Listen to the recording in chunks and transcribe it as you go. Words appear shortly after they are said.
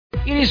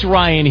It is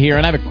Ryan here,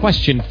 and I have a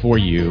question for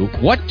you.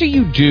 What do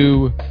you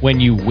do when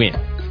you win?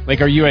 Like,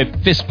 are you a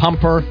fist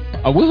pumper,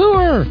 a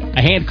woohooer,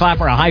 a hand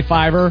clapper, a high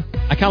fiver?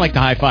 I kind of like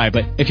the high five,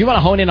 but if you want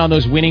to hone in on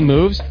those winning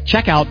moves,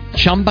 check out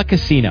Chumba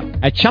Casino.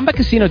 At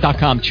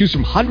ChumbaCasino.com, choose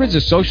from hundreds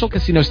of social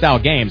casino-style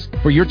games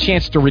for your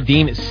chance to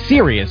redeem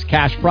serious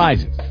cash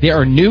prizes. There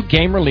are new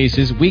game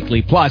releases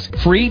weekly, plus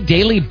free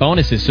daily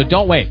bonuses, so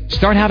don't wait.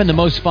 Start having the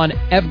most fun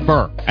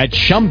ever at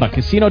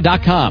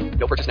ChumbaCasino.com.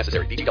 No purchase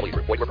necessary. VGW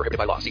Group. Void where prohibited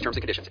by law. See terms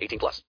and conditions.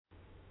 18+.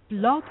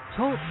 Blog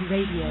Talk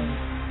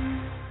Radio.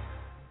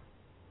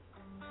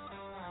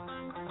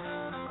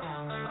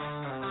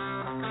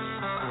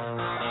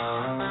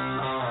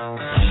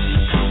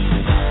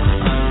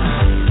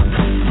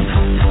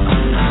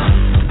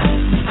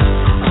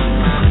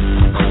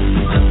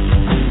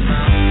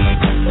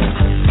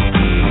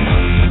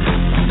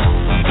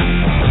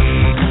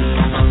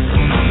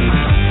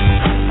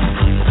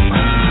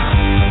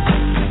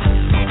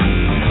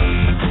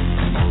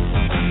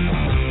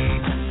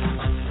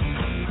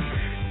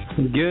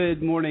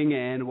 Good morning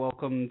and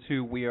welcome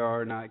to We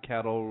Are Not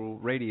Cattle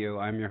Radio.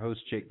 I'm your host,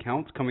 Jake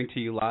Counts, coming to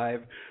you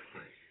live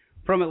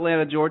from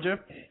Atlanta, Georgia.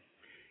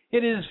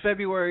 It is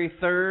February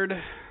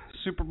 3rd,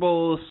 Super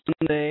Bowl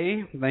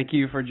Sunday. Thank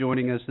you for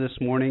joining us this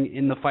morning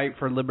in the fight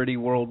for liberty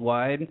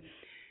worldwide.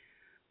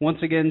 Once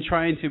again,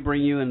 trying to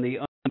bring you in the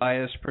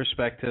unbiased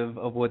perspective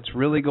of what's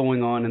really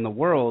going on in the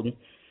world,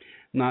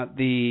 not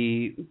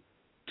the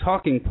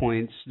talking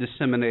points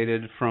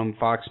disseminated from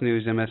Fox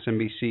News,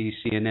 MSNBC,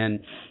 CNN,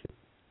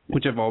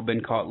 which have all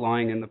been caught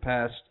lying in the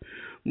past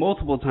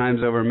multiple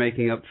times over,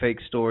 making up fake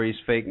stories,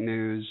 fake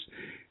news,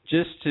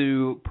 just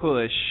to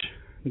push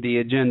the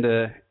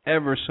agenda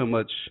ever so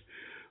much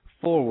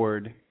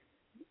forward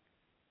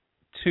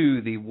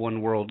to the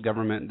one world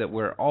government that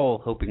we're all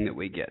hoping that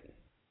we get.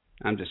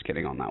 I'm just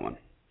kidding on that one.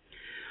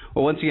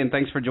 Well, once again,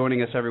 thanks for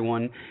joining us,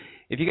 everyone.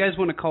 If you guys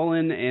want to call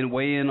in and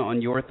weigh in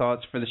on your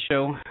thoughts for the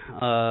show,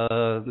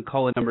 the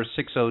call-in number is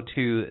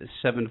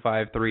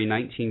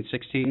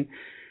 602-753-1916.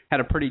 Had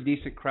a pretty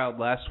decent crowd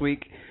last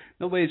week.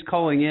 Nobody's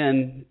calling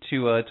in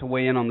to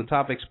weigh in on the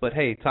topics, but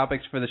hey,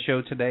 topics for the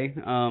show today.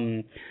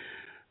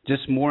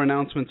 Just more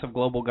announcements of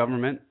global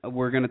government.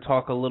 We're going to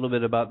talk a little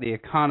bit about the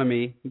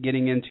economy,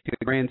 getting into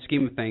the grand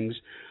scheme of things,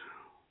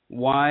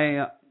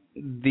 why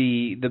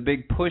the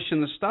big push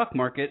in the stock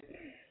market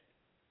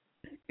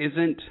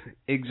isn't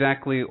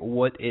exactly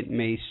what it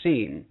may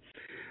seem.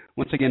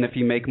 Once again, if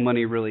you make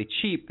money really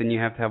cheap, then you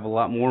have to have a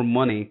lot more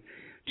money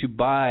to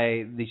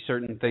buy the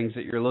certain things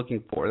that you're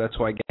looking for. That's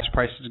why gas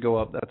prices go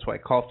up. That's why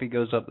coffee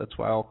goes up. That's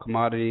why all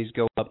commodities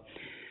go up.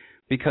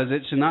 Because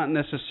it's not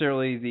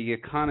necessarily the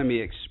economy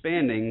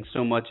expanding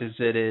so much as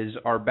it is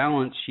our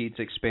balance sheets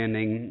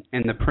expanding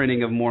and the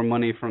printing of more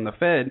money from the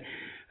Fed,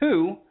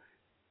 who,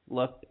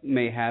 luck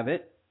may have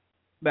it,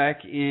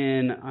 back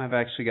in, I've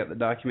actually got the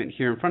document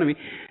here in front of me,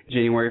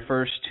 January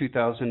 1st,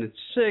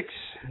 2006,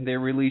 they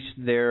released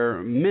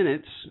their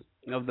minutes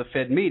of the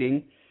Fed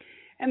meeting.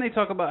 And they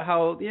talk about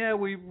how, yeah,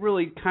 we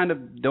really kind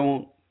of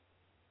don't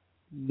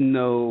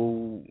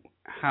know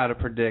how to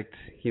predict,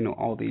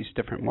 all these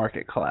different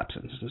market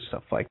collapses and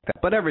stuff like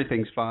that. But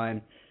everything's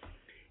fine.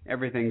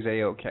 Everything's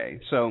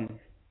A-okay. So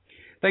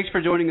thanks for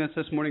joining us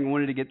this morning. I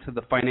wanted to get to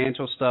the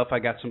financial stuff. I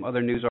got some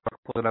other news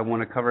articles that I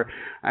want to cover.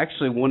 I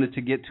actually wanted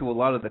to get to a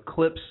lot of the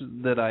clips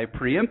that I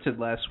preempted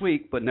last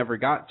week but never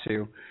got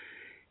to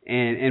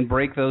and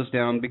break those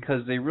down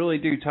because they really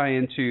do tie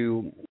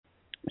into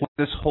what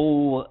this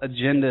whole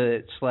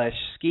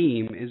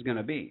agenda/scheme is going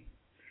to be.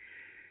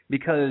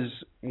 Because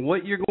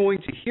what you're going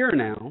to hear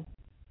now,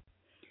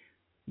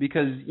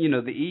 because,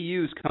 the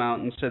EU's come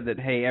out and said that,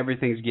 hey,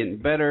 everything's getting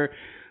better.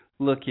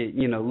 Look at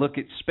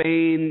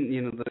Spain.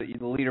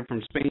 The leader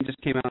from Spain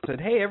just came out and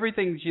said, hey,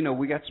 everything's,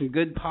 we got some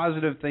good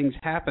positive things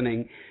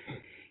happening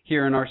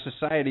here in our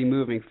society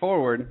moving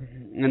forward.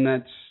 And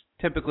that's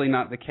typically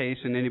not the case,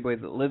 and anybody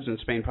that lives in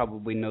Spain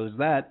probably knows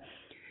that.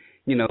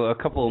 A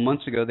couple of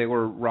months ago, they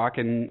were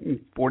rocking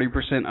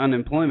 40%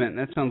 unemployment.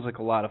 That sounds like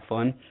a lot of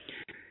fun.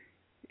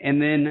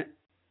 And then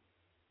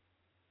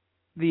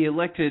the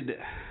elected,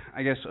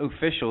 I guess,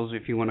 officials,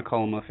 if you want to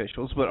call them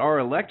officials, but our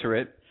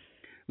electorate,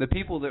 the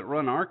people that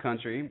run our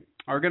country,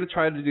 are going to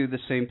try to do the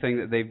same thing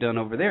that they've done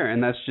over there,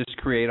 and that's just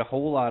create a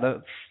whole lot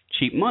of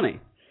cheap money.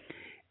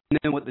 And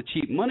then what the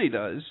cheap money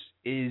does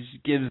is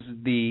gives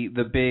the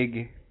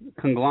big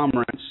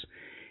conglomerates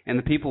and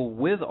the people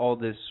with all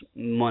this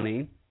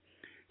money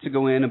to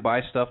go in and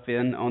buy stuff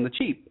in on the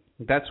cheap.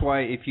 That's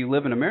why if you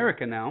live in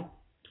America now,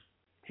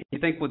 you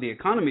think with the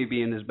economy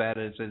being as bad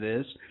as it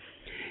is,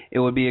 it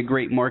would be a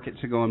great market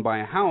to go and buy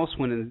a house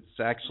when it's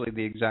actually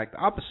the exact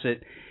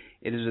opposite.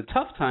 It is a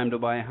tough time to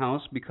buy a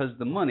house because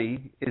the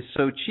money is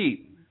so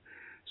cheap.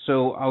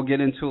 So I'll get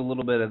into a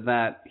little bit of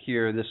that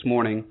here this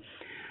morning.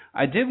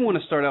 I did want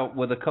to start out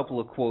with a couple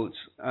of quotes.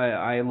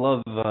 I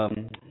love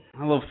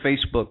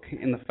Facebook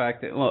in the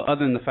fact that, well,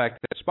 other than the fact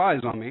that it spies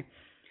on me,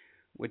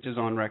 which is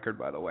on record,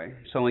 by the way,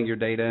 selling your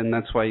data, and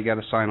that's why you got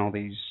to sign all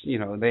these.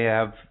 They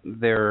have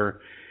their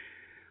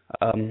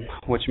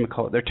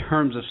whatchamacallit, their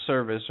terms of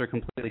service are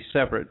completely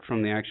separate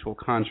from the actual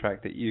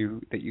contract that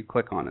you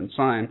click on and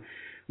sign,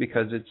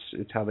 because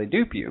it's how they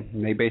dupe you.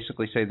 And they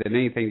basically say that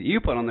anything that you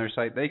put on their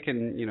site, they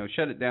can,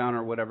 shut it down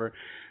or whatever.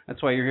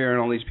 That's why you're hearing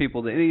all these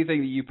people that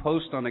anything that you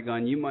post on a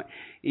gun, you might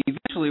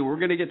eventually, we're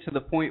going to get to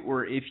the point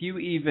where if you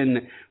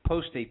even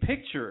post a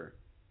picture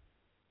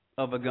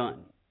of a gun,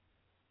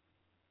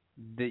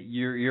 that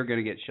you're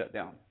going to get shut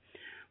down.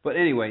 But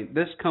anyway,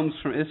 this is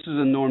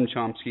a Noam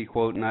Chomsky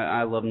quote, and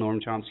I love Noam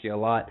Chomsky a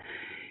lot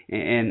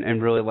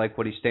and really like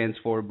what he stands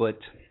for. But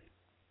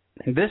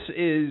this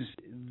is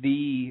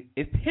the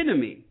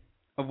epitome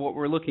of what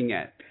we're looking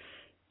at.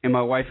 And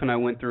my wife and I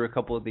went through a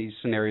couple of these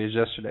scenarios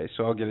yesterday,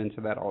 so I'll get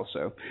into that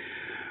also.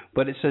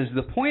 But it says,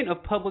 the point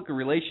of public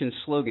relations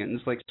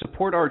slogans like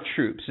support our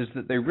troops is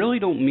that they really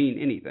don't mean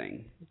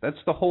anything. That's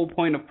the whole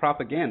point of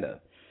propaganda.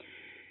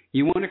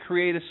 You want to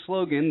create a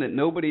slogan that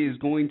nobody is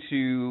going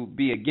to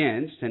be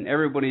against and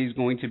everybody is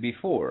going to be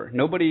for.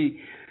 Nobody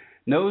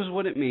knows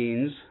what it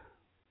means,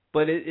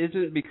 but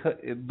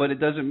it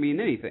doesn't mean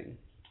anything.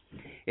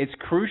 Its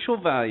crucial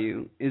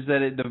value is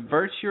that it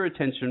diverts your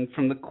attention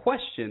from the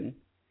question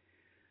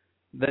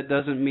that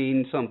doesn't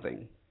mean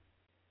something.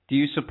 Do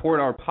you support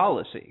our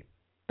policy?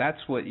 That's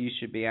what you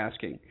should be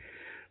asking.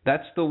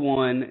 That's the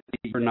one that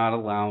you're not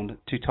allowed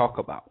to talk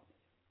about.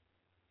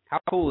 How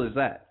cool is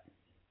that?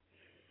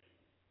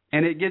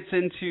 And it gets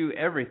into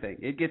everything.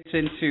 It gets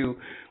into,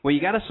 well,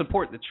 you got to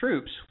support the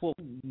troops. Well,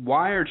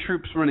 why are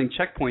troops running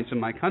checkpoints in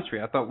my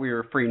country? I thought we were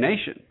a free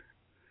nation.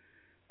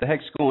 The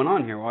heck's going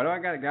on here? Why do I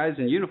got guys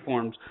in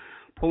uniforms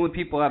pulling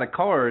people out of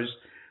cars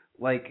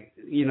like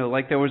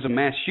there was a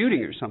mass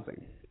shooting or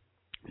something?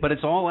 But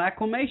it's all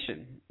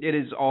acclamation. It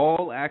is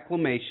all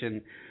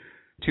acclamation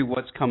to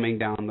what's coming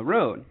down the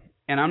road.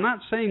 And I'm not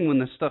saying when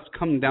the stuff's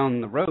coming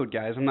down the road,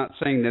 guys, I'm not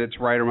saying that it's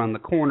right around the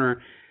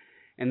corner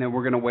and then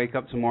we're going to wake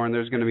up tomorrow and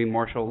there's going to be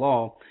martial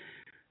law.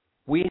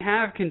 We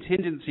have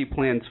contingency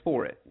plans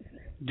for it.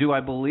 Do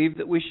I believe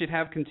that we should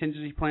have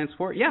contingency plans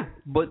for it? Yeah.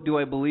 But do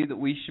I believe that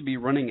we should be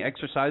running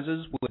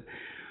exercises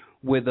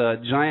with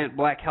giant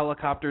black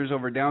helicopters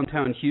over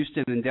downtown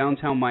Houston and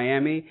downtown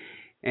Miami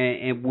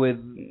and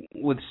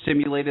with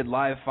simulated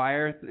live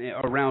fire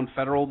around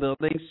federal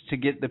buildings to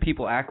get the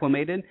people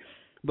acclimated?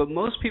 But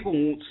most people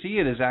won't see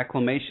it as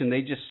acclimation.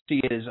 They just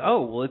see it as,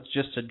 oh, well, it's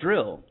just a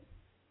drill.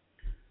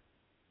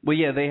 Well,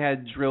 yeah, they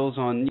had drills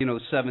on,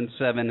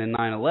 7/7 and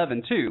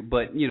 9/11 too,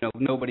 but,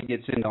 nobody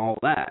gets into all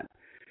that.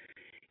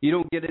 You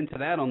don't get into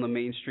that on the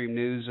mainstream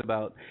news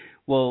about,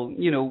 well,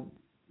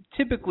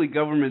 typically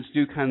governments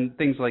do kind of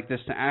things like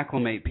this to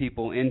acclimate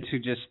people into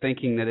just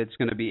thinking that it's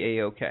going to be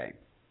A-okay.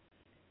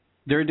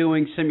 They're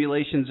doing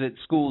simulations at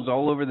schools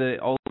all over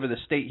the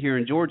state here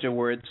in Georgia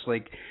where it's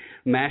like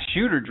mass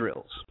shooter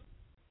drills.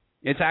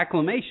 It's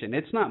acclimation.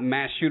 It's not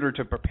mass shooter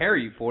to prepare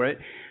you for it,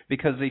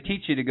 because they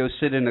teach you to go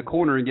sit in a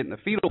corner and get in the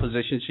fetal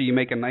position so you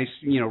make a nice,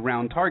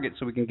 round target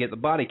so we can get the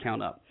body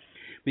count up.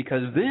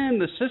 Because then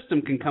the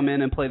system can come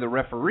in and play the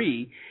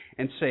referee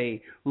and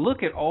say,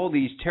 look at all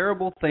these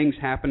terrible things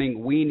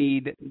happening. We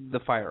need the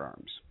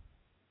firearms.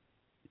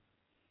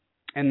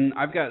 And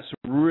I've got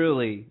some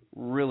really,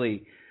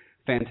 really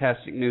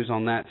fantastic news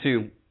on that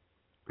too.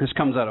 This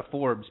comes out of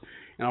Forbes,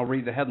 and I'll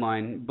read the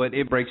headline, but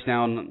it breaks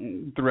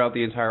down throughout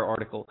the entire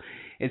article.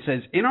 It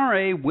says,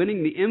 NRA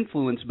winning the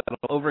influence battle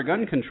over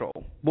gun control.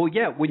 Well,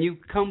 yeah, when you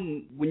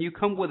come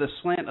with a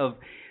slant of,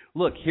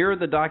 look, here are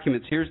the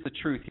documents, here's the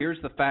truth, here's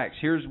the facts,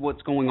 here's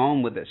what's going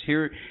on with this,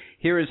 here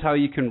is how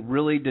you can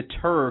really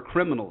deter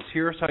criminals,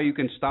 here's how you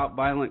can stop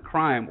violent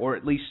crime, or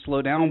at least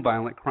slow down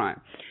violent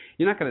crime.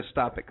 You're not going to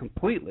stop it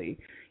completely.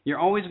 You're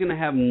always going to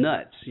have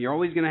nuts. You're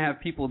always going to have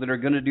people that are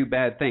going to do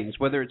bad things,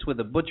 whether it's with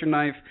a butcher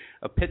knife,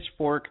 a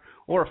pitchfork,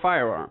 or a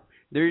firearm.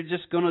 They're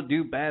just going to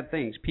do bad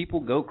things. People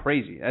go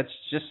crazy. That's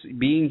just,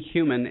 being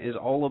human is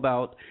all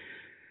about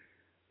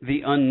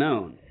the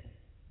unknown.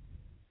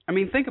 I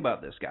mean, think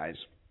about this, guys.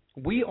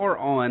 We are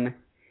on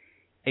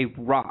a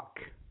rock,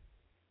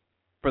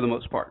 for the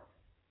most part,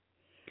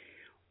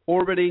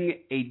 orbiting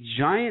a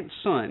giant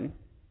sun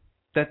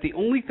that the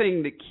only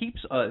thing that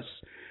keeps us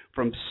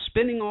from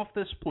spinning off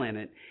this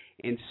planet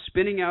and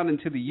spinning out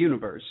into the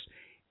universe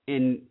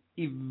in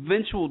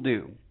eventual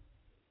doom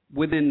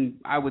within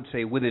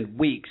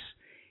weeks,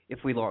 if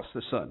we lost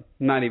the sun.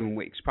 Not even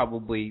weeks,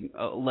 probably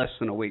less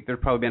than a week.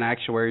 There'd probably been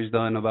actuaries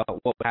done about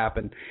what would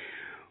happen.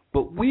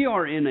 But we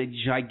are in a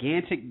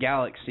gigantic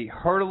galaxy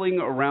hurtling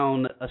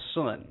around a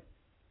sun.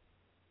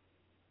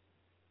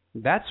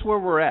 That's where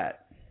we're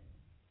at.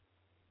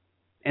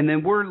 And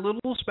then we're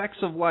little specks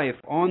of life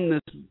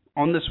on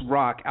this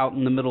rock out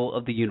in the middle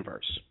of the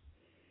universe.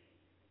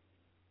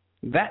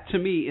 That to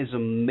me is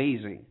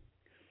amazing.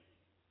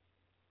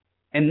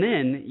 And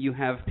then you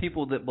have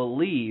people that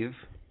believe,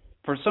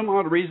 for some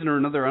odd reason or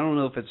another, I don't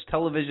know if it's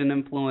television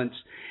influence,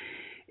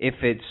 if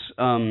it's,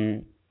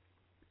 I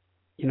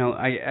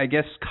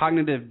guess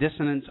cognitive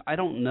dissonance, I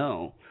don't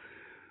know.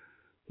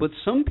 But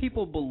some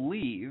people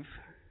believe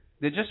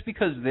that just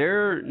because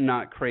they're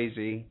not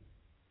crazy,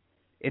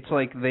 it's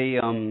like they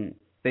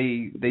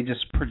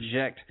just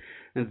project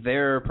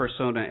their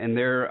persona and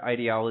their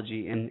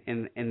ideology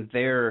and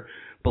their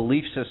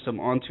belief system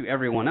onto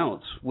everyone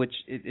else, which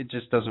it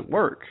just doesn't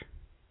work.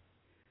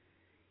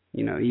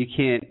 You know, you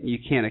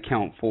can't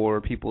account for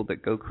people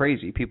that go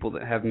crazy, people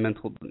that have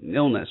mental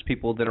illness,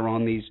 people that are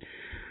on these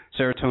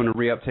serotonin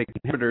reuptake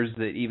inhibitors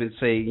that even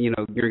say, you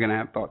know, you're going to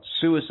have thoughts of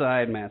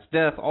suicide, mass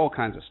death, all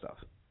kinds of stuff.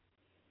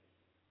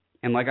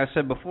 And like I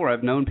said before,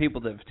 I've known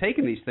people that have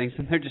taken these things,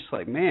 and they're just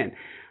like, man,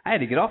 I had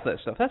to get off that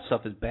stuff. That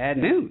stuff is bad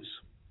news.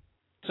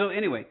 So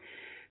anyway,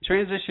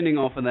 transitioning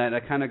off of that, I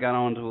kind of got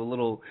onto a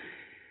little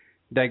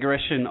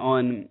digression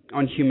on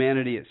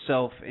humanity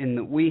itself, in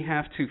that we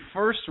have to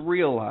first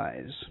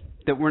realize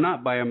that we're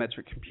not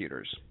biometric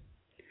computers.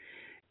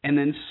 And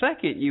then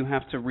second, you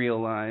have to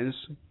realize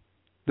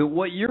that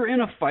what you're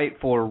in a fight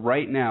for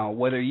right now,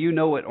 whether you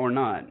know it or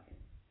not,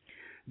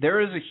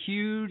 there is a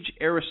huge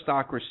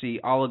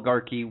aristocracy,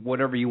 oligarchy,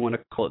 whatever you want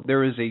to call it.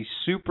 There is a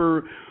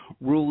super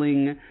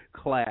ruling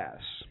class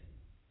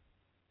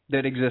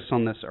that exists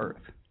on this earth.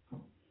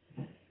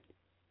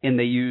 And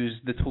they use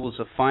the tools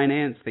of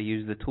finance, they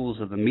use the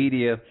tools of the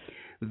media.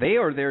 They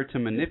are there to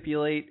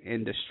manipulate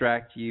and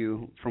distract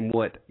you from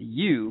what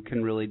you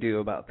can really do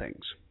about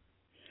things.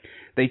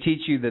 They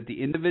teach you that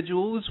the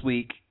individual is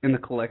weak and the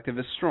collective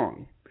is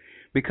strong.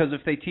 Because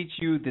if they teach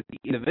you that the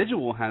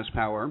individual has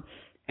power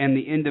and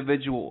the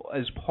individual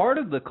as part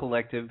of the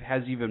collective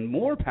has even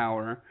more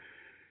power,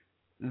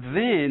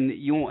 then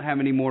you won't have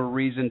any more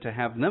reason to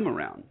have them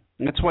around.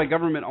 And that's why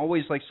government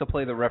always likes to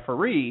play the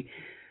referee,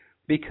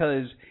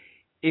 because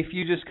if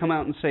you just come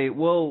out and say,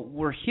 well,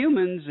 we're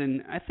humans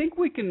and I think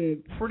we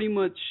can pretty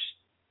much,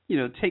 you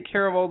know, take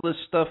care of all this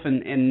stuff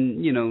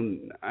and you know,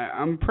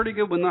 I'm pretty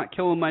good with not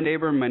killing my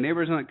neighbor, and my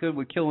neighbor's not good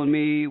with killing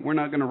me, we're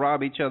not going to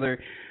rob each other,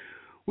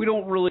 we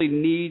don't really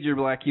need your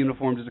black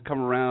uniforms to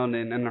come around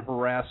and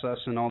harass us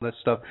and all that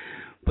stuff.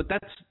 But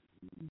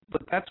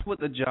that's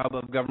what the job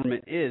of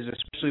government is,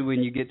 especially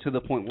when you get to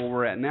the point where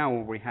we're at now,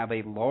 where we have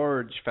a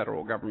large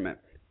federal government.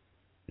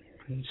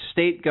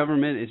 State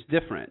government is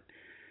different.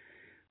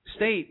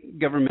 State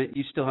government,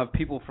 you still have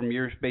people from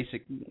your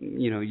basic,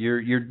 you know,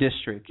 your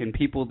district, and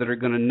people that are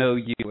going to know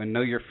you and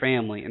know your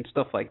family and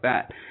stuff like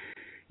that.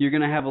 You're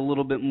going to have a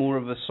little bit more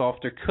of a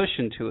softer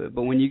cushion to it.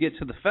 But when you get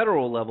to the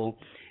federal level,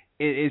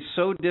 it is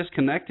so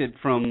disconnected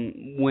from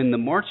when the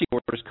marching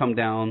orders come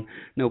down,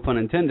 no pun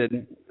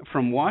intended,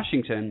 from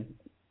Washington,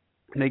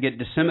 they get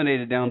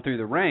disseminated down through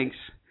the ranks,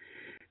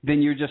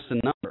 then you're just a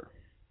number.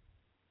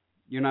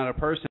 You're not a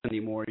person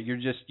anymore. You're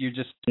just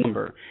a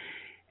number.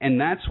 And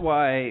that's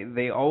why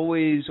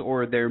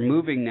they're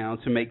moving now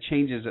to make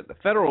changes at the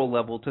federal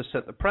level to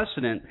set the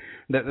precedent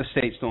that the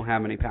states don't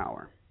have any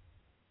power.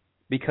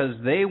 Because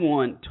they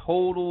want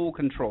total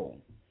control.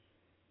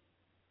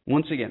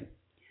 Once again,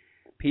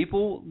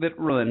 people that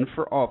run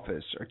for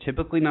office are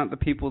typically not the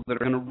people that are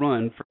going to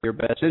run for your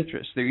best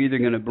interest. They're either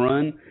going to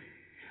run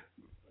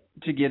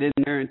to get in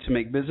there and to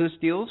make business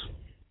deals,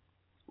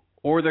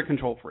 or they're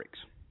control freaks.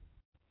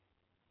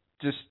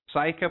 Just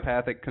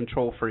psychopathic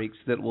control freaks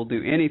that will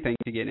do anything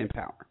to get in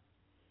power.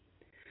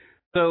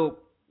 So,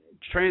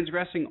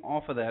 transgressing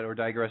off of that, or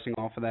digressing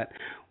off of that,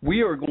 I'm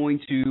going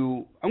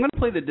to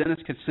play the Dennis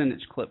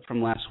Kucinich clip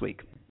from last week,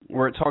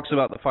 where it talks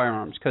about the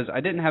firearms, because I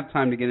didn't have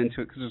time to get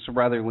into it because it's a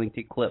rather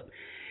lengthy clip.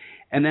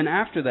 And then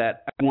after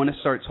that, I want to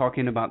start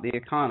talking about the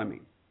economy.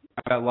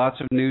 I've got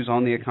lots of news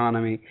on the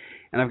economy,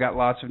 and I've got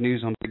lots of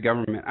news on big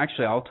government.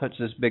 Actually, I'll touch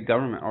this big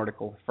government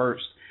article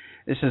first.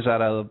 This is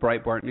out of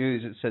Breitbart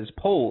News. It says,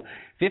 poll,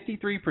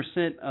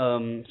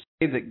 53%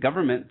 say that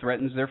government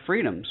threatens their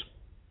freedoms.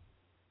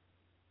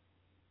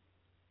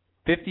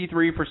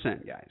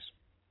 53%, guys.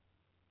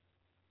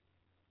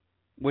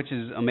 Which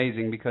is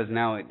amazing, because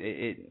now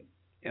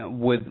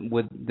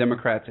with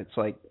Democrats it's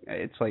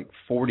like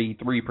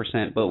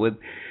 43%, but with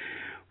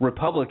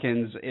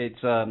Republicans it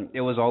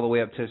was all the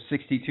way up to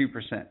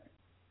 62%.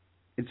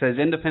 It says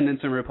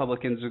independents and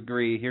Republicans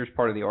agree. Here's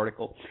part of the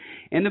article.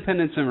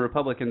 Independents and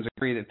Republicans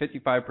agree that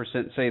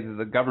 55% say that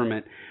the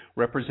government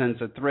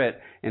represents a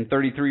threat, and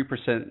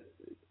 33%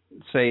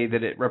 say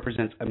that it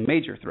represents a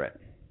major threat.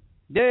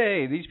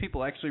 Yay, these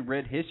people actually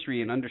read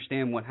history and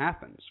understand what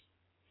happens.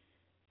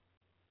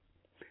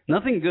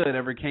 Nothing good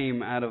ever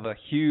came out of a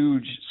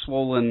huge,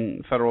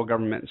 swollen federal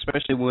government,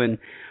 especially when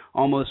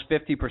almost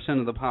 50%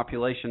 of the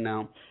population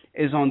now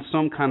is on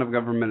some kind of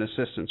government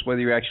assistance, whether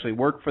you actually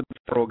work for the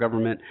federal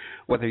government,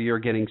 whether you're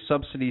getting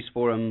subsidies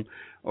for them,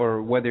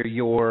 or whether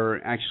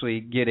you're actually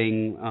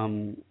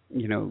getting,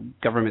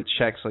 government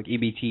checks like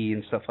EBT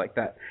and stuff like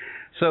that.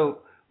 So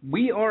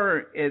we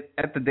are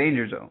at the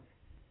danger zone.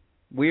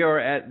 We are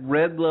at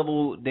red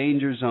level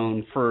danger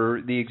zone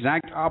for the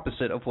exact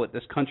opposite of what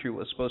this country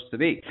was supposed to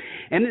be.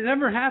 And it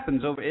never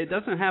happens it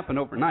doesn't happen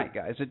overnight,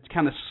 guys. It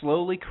kind of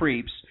slowly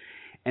creeps.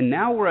 And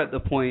now we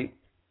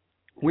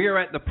are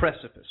at the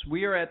precipice.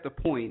 We are at the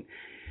point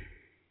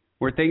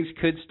where things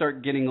could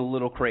start getting a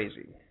little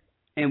crazy.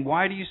 And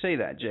why do you say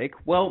that, Jake?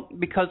 Well,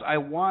 because I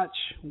watch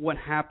what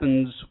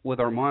happens with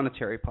our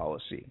monetary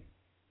policy.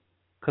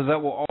 Because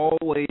that will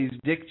always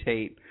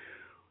dictate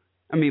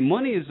I mean,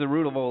 money is the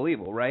root of all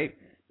evil, right?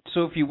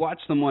 So if you watch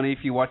the money, if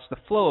you watch the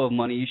flow of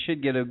money, you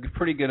should get a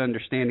pretty good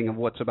understanding of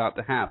what's about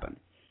to happen.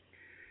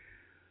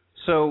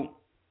 So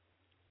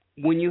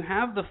when you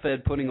have the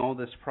Fed putting all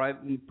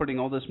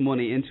this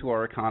money into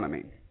our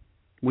economy,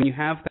 when you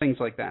have things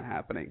like that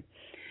happening,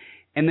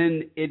 and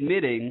then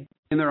admitting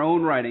in their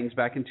own writings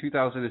back in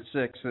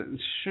 2006 that,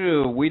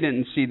 sure, we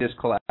didn't see this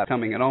collapse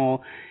coming at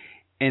all,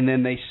 and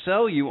then they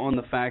sell you on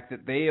the fact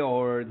that they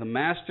are the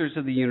masters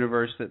of the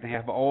universe, that they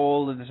have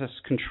all of this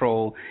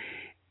control.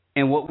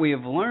 And what we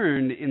have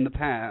learned in the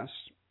past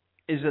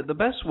is that the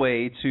best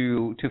way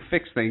to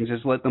fix things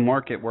is let the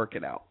market work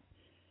it out.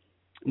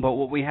 But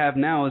what we have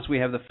now is we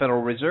have the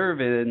Federal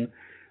Reserve in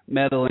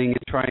meddling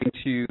and trying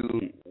to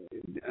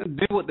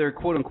do what they're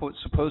quote-unquote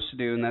supposed to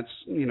do, and that's,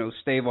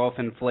 stave off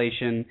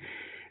inflation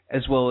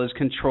as well as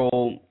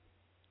control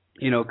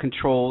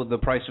the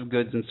price of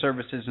goods and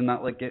services and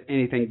not let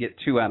anything get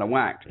too out of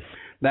whack.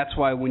 That's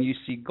why when you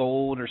see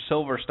gold or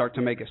silver start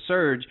to make a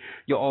surge,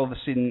 you'll all of a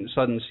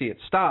sudden see it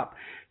stop,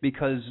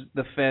 because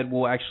the Fed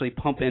will actually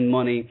pump in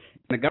money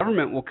and the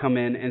government will come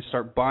in and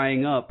start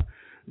buying up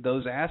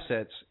those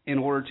assets in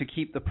order to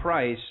keep the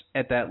price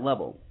at that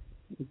level.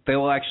 They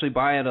will actually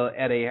buy at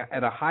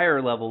a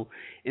higher level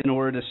in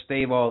order to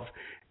stave off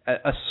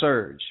a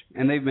surge,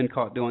 and they've been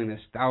caught doing this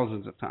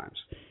thousands of times.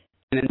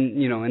 And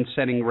and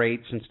setting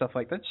rates and stuff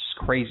like that. That's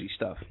just crazy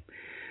stuff.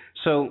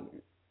 So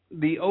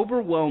the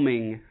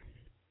overwhelming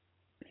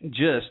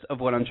gist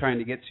of what I'm trying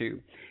to get to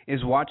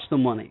is watch the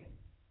money.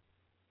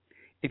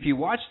 If you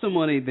watch the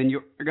money, then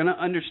you're going to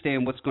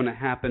understand what's going to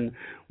happen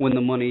when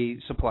the money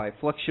supply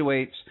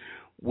fluctuates,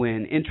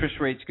 when interest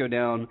rates go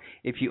down.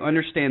 If you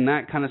understand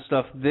that kind of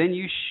stuff, then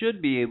you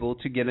should be able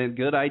to get a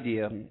good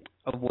idea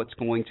of what's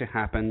going to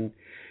happen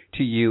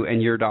to you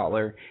and your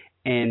dollar,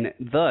 and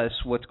thus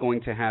what's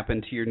going to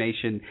happen to your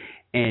nation,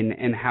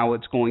 and how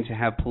it's going to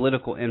have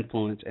political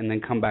influence and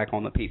then come back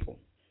on the people,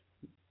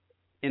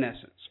 in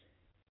essence.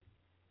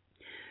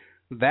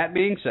 That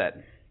being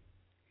said,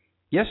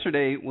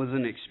 yesterday was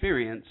an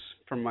experience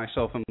for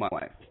myself and my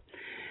wife.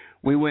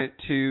 We went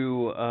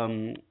to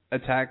a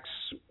tax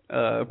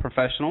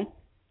professional,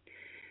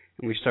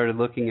 and we started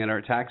looking at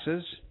our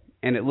taxes,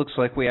 and it looks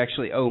like we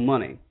actually owe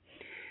money.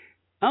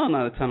 Oh,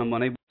 not a ton of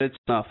money, but it's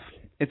enough.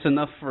 It's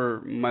enough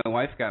for my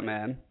wife got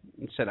mad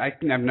and said,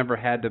 I've never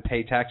had to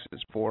pay taxes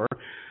before,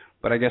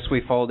 but I guess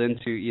we fall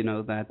into,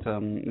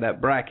 that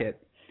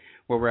bracket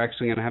where we're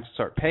actually going to have to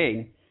start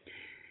paying.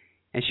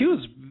 And she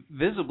was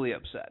visibly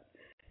upset.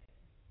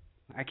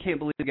 I can't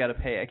believe we got to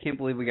pay. I can't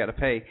believe we got to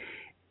pay.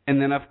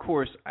 And then, of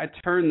course, I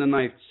turned the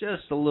knife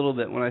just a little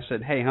bit when I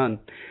said, hey, hon,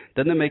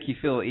 doesn't it make you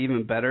feel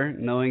even better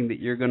knowing that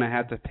you're going to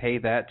have to pay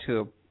that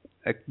to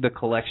the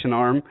collection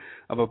arm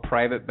of a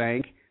private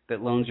bank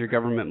that loans your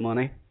government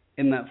money?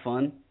 Isn't that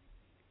fun?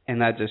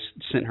 And that just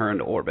sent her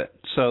into orbit.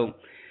 So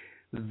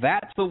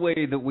that's the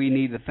way that we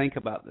need to think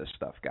about this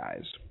stuff,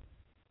 guys.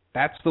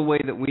 That's the way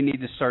that we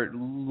need to start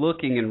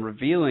looking and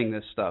revealing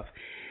this stuff,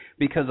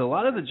 because a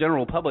lot of the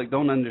general public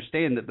don't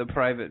understand that the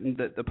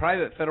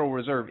private Federal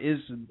Reserve is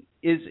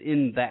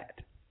in that.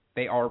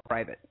 They are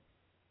private.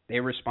 They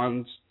are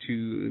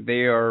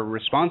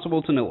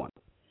responsible to no one.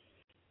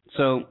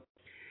 So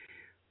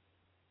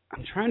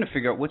I'm trying to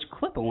figure out which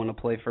clip I want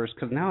to play first,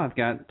 because now I've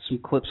got some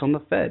clips on the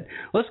Fed.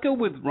 Let's go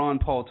with Ron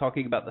Paul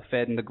talking about the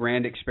Fed and the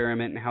grand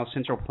experiment and how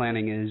central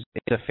planning is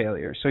a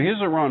failure. So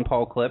here's a Ron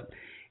Paul clip,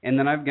 and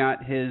then I've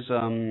got his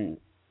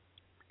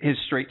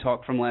straight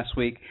talk from last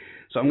week.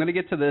 So I'm going to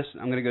get to this.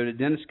 I'm going to go to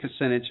Dennis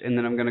Kucinich, and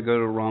then I'm going to go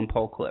to a Ron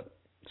Paul clip.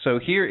 So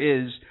here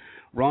is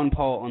Ron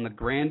Paul on the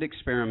grand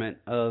experiment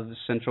of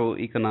central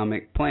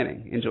economic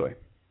planning. Enjoy.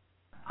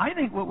 I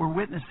think what we're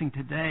witnessing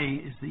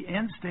today is the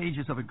end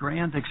stages of a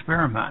grand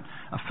experiment,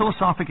 a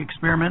philosophic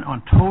experiment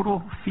on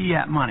total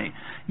fiat money.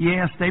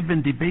 Yes, they've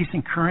been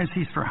debasing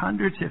currencies for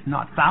hundreds, if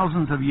not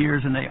thousands of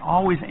years, and they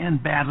always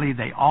end badly.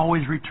 They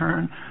always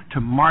return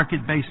to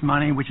market-based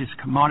money, which is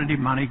commodity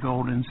money,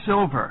 gold and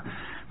silver.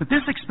 But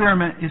this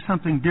experiment is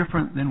something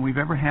different than we've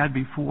ever had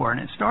before,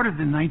 and it started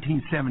in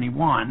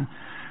 1971,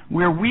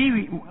 where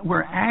we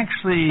were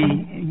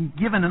actually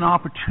given an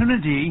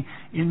opportunity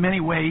in many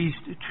ways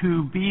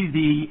to be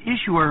the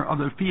issuer of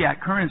the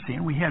fiat currency,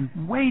 and we had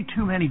way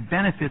too many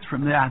benefits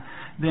from that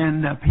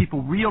than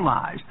people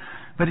realized.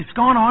 But it's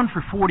gone on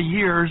for 40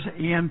 years,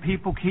 and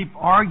people keep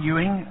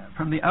arguing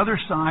from the other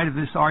side of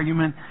this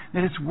argument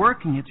that it's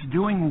working, it's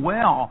doing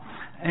well,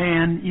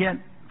 and yet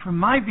from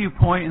my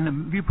viewpoint and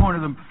the viewpoint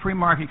of the free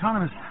market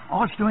economists,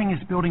 all it's doing is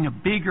building a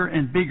bigger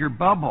and bigger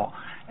bubble.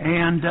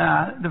 And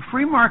the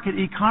free market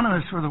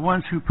economists were the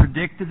ones who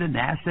predicted the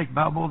NASDAQ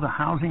bubble, the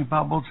housing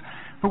bubbles,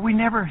 but we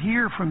never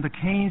hear from the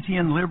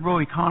Keynesian liberal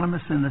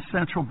economists and the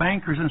central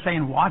bankers and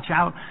saying, watch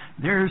out,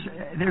 there's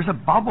a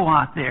bubble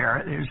out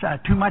there, there's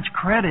too much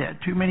credit,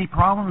 too many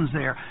problems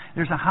there,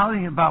 there's a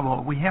housing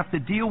bubble, we have to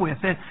deal with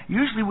it.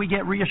 Usually we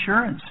get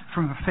reassurance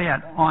from the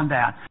Fed on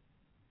that.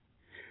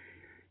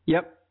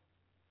 Yep.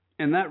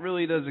 And that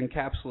really does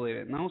encapsulate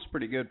it. And that was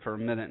pretty good for a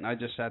minute. And I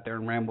just sat there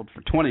and rambled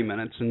for 20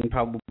 minutes and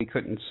probably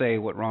couldn't say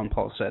what Ron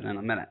Paul said in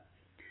a minute.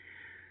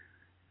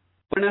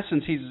 But in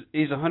essence,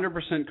 he's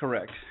 100%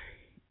 correct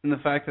in the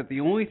fact that the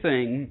only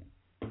thing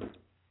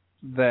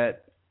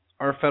that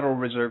our Federal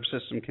Reserve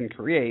System can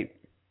create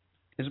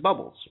is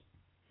bubbles.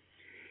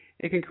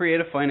 It can create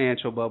a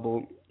financial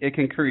bubble. It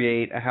can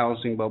create a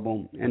housing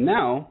bubble. And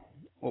now,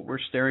 what we're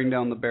staring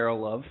down the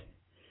barrel of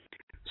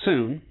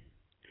soon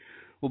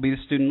will be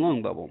the student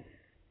loan bubble.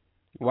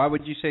 Why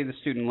would you say the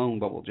student loan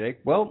bubble, Jake?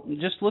 Well,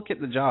 just look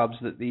at the jobs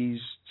that these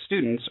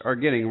students are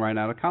getting right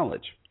out of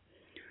college.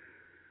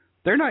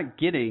 They're not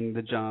getting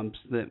the jobs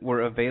that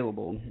were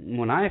available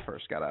when I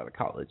first got out of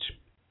college.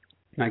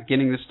 Not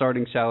getting the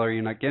starting salary,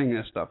 and not getting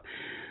this stuff.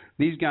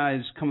 These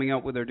guys coming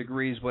out with their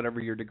degrees, whatever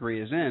your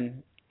degree is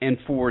in, and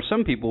for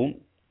some people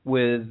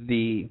with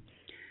the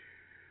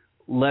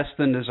less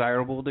than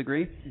desirable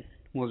degree,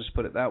 we'll just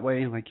put it that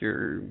way, like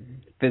your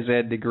phys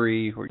ed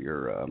degree or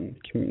your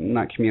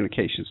not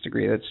communications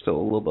degree, that's still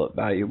a little bit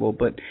valuable,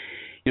 but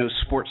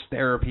sports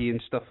therapy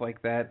and stuff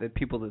like that, that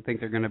people that think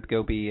they're going to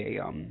go be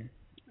an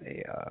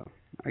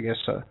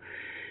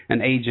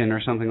agent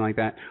or something like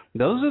that,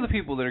 those are the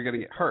people that are going to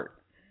get hurt,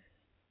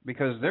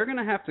 because they're going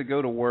to have to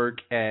go to work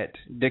at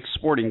Dick's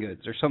Sporting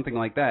Goods or something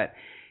like that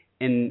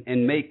and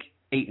make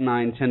 $8,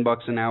 $9, $10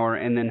 an hour,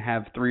 and then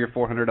have $300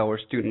 or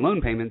 $400 student loan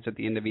payments at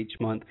the end of each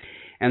month,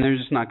 and they're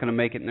just not going to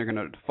make it, and they're going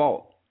to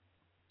default.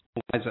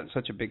 Why is that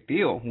such a big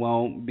deal?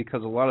 Well,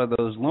 because a lot of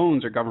those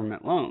loans are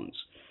government loans.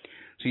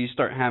 So you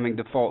start having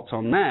defaults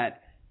on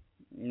that,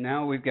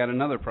 now we've got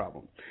another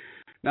problem.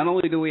 Not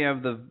only do we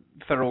have the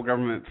federal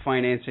government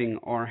financing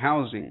our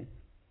housing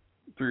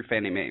through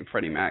Fannie Mae and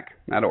Freddie Mac,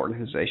 that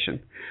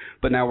organization,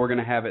 but now we're going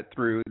to have it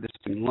through the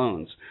student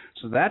loans.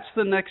 So that's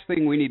the next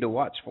thing we need to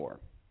watch for,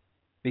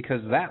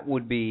 because that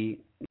would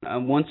be,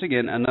 once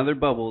again, another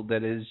bubble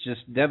that is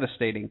just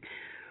devastating.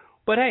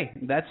 But hey,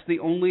 that's the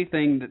only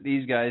thing that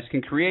these guys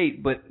can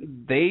create, but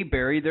they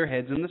bury their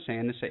heads in the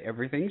sand and say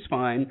everything's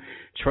fine,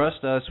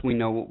 trust us, we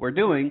know what we're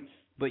doing,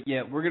 but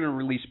yet we're going to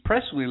release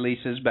press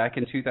releases back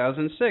in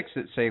 2006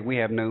 that say we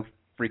have no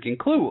freaking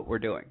clue what we're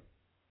doing.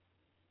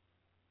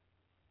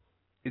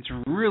 It's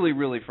really,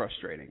 really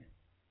frustrating.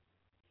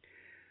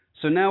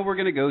 So now we're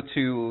going to go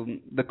to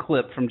the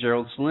clip from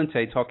Gerald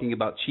Celente talking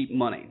about cheap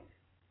money.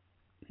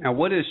 Now,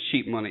 what is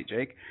cheap money,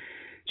 Jake?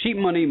 Cheap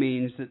money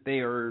means that they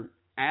are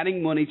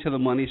adding money to the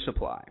money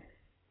supply,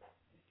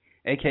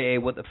 a.k.a.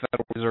 what the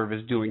Federal Reserve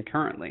is doing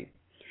currently.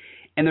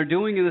 And they're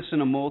doing this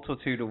in a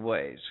multitude of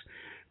ways.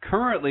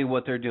 Currently,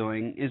 what they're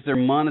doing is they're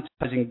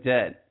monetizing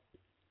debt,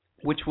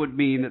 which would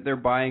mean that they're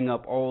buying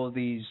up all of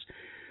these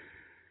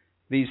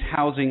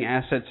housing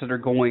assets that are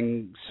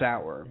going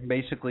sour.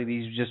 Basically,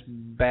 these just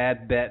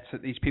bad bets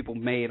that these people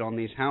made on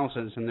these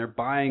houses, and they're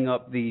buying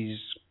up these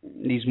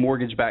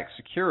mortgage-backed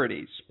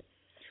securities,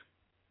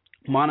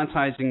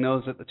 monetizing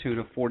those at the tune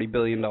of $40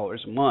 billion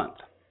a month.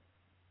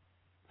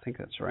 I think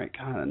that's right.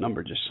 God, that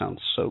number just sounds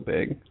so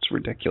big. It's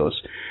ridiculous.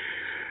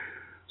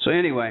 So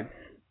anyway,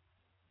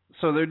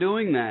 so they're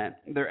doing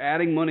that. They're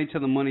adding money to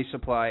the money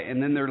supply,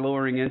 and then they're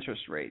lowering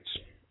interest rates.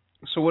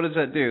 So what does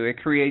that do? It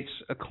creates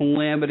a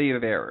calamity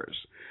of errors.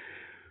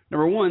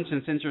 Number one,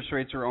 since interest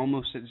rates are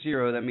almost at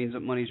zero, that means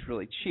that money's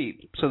really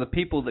cheap. So the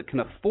people that can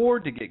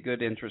afford to get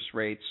good interest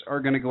rates are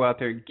going to go out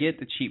there and get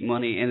the cheap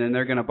money, and then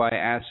they're going to buy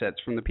assets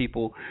from the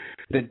people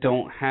that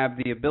don't have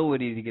the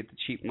ability to get the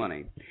cheap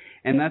money.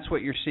 And that's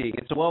what you're seeing.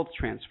 It's a wealth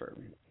transfer.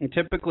 And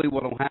typically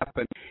what will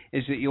happen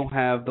is that you'll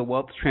have the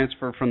wealth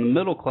transfer from the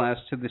middle class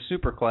to the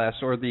super class,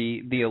 or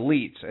the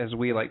elites, as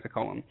we like to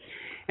call them.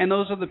 And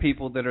those are the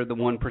people that are the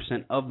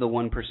 1% of the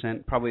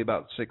 1%, probably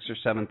about 6,000 or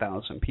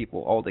 7,000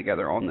 people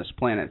altogether on this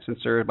planet, since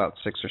there are about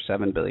 6 or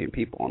 7 billion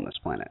people on this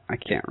planet. I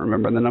can't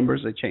remember the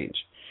numbers, they change.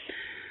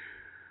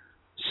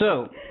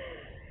 So,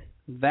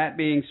 that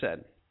being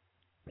said,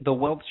 the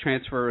wealth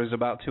transfer is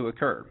about to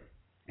occur,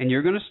 and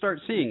you're going to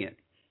start seeing it.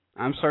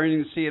 I'm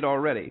starting to see it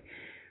already.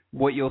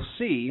 What you'll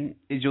see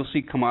is you'll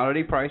see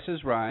commodity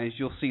prices rise.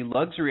 You'll see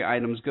luxury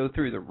items go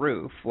through the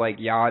roof, like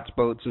yachts,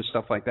 boats, and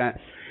stuff like that,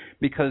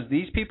 because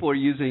these people are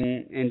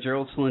using, and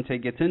Gerald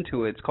Celente gets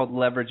into it, it's called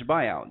leverage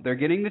buyout. They're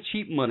getting the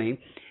cheap money,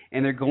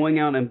 and they're going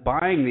out and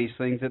buying these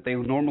things that they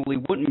normally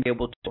wouldn't be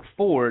able to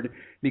afford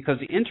because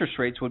the interest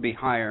rates would be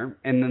higher,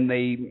 and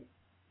then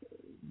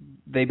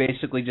they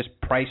basically just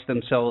price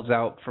themselves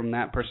out from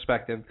that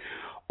perspective,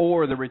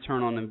 or the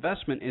return on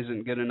investment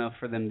isn't good enough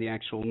for them to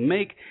actually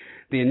make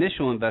the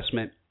initial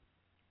investment,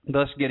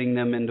 thus getting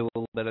them into a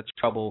little bit of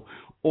trouble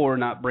or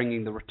not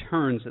bringing the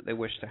returns that they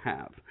wish to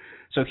have.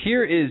 So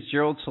here is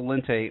Gerald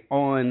Celente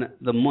on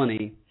the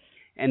money,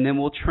 and then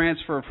we'll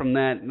transfer from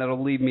that, and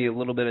that'll leave me a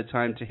little bit of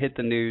time to hit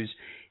the news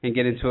and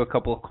get into a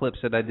couple of clips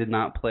that I did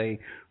not play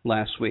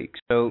last week.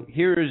 So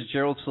here is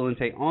Gerald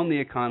Celente on the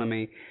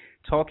economy,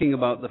 talking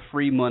about the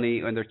free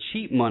money and their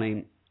cheap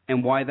money,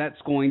 and why that's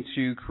going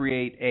to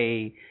create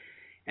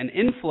an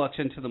influx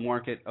into the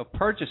market of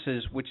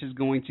purchases, which is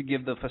going to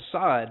give the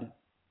facade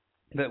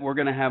that we're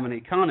going to have an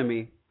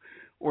economy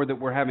or that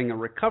we're having a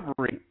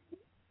recovery,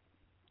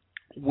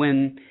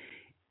 when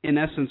in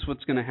essence,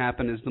 what's going to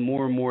happen is the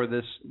more and more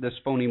this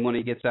phony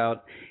money gets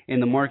out in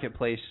the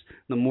marketplace,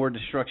 the more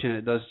destruction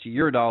it does to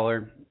your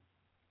dollar,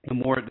 the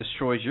more it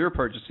destroys your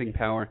purchasing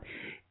power,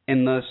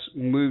 and thus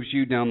moves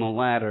you down the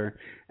ladder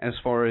as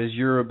far as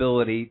your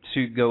ability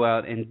to go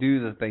out and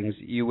do the things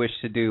that you wish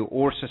to do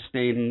or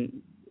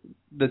sustain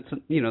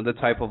the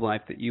type of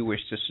life that you wish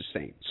to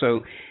sustain.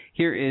 So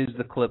here is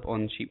the clip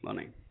on cheap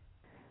money.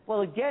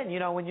 Well, again,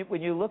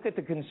 when you look at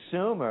the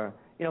consumer,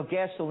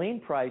 gasoline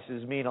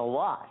prices mean a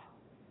lot.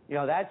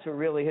 That's what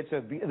really hits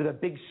the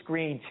big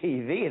screen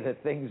TV, the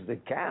things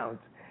that count.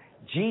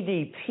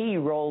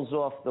 GDP rolls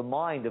off the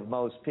mind of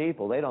most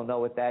people. They don't know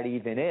what that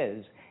even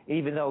is,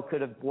 even though it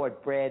could have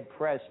brought bad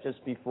press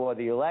just before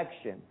the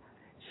election.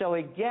 So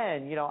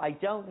again, I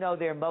don't know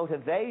their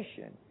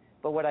motivation,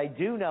 but what I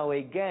do know,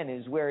 again,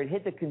 is where it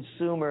hit the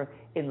consumer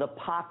in the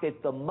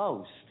pocket the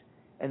most,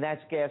 and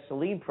that's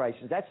gasoline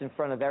prices. That's in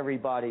front of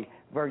everybody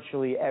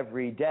virtually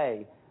every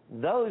day.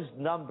 Those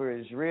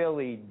numbers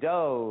really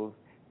dove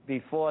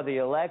before the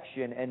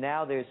election, and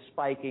now they're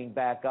spiking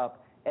back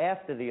up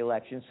after the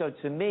election. So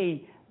to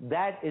me,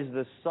 that is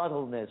the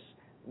subtleness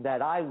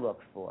that I look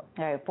for.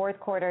 All right, fourth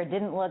quarter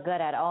didn't look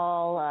good at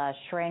all,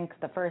 shrank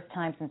the first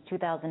time since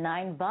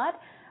 2009, but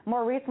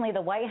more recently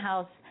the White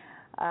House,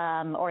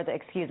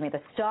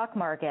 the stock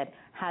market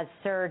has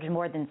surged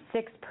more than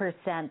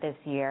 6% this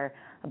year,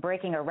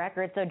 breaking a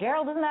record. So,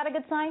 Gerald, isn't that a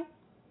good sign?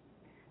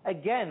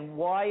 Again,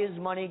 why is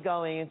money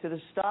going into the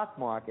stock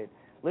market?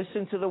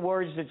 Listen to the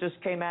words that just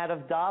came out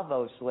of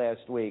Davos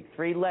last week.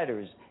 3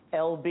 letters,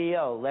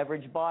 LBO,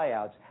 leverage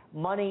buyouts.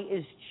 Money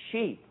is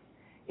cheap.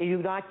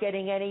 You're not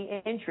getting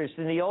any interest.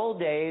 In the old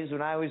days,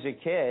 when I was a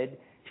kid,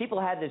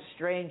 people had this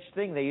strange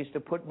thing. They used to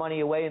put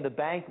money away in the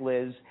bank,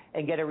 Liz,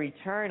 and get a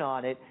return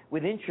on it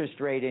with interest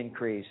rate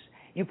increase.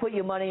 You put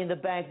your money in the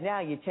bank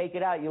now, you take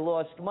it out, you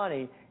lost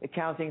money,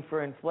 accounting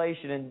for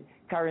inflation and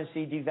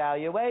currency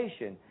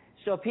devaluation.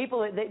 So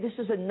this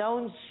is a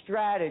known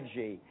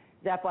strategy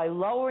that by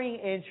lowering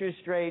interest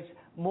rates,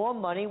 more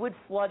money would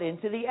flood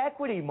into the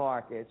equity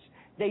markets.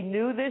 They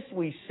knew this.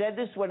 We said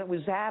this when it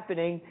was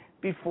happening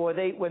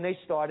when they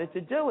started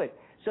to do it.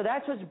 So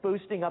that's what's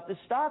boosting up the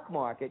stock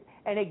market.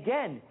 And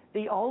again,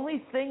 the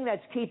only thing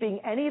that's keeping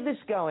any of this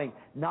going,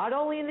 not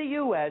only in the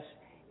U.S.,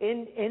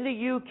 in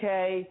the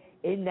UK,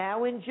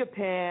 now in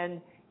Japan,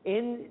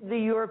 in the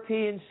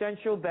European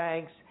central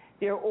banks,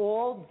 they're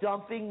all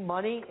dumping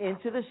money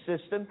into the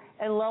system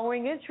and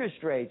lowering interest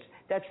rates.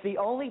 That's the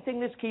only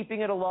thing that's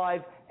keeping it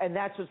alive, and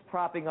that's what's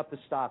propping up the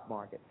stock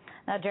market.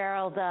 Now,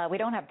 Gerald, we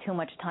don't have too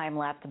much time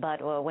left,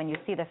 but when you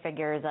see the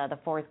figures, the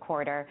fourth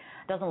quarter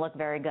doesn't look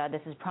very good.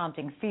 This is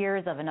prompting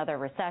fears of another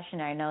recession.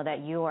 I know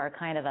that you are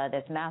kind of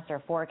this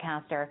master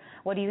forecaster.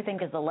 What do you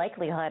think is the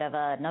likelihood of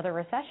another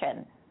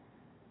recession?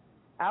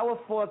 Our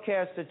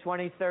forecast for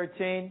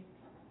 2013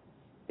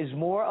 is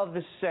more of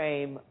the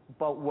same,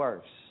 but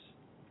worse.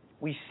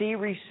 We see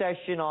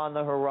recession on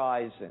the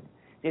horizon.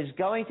 There's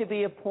going to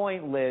be a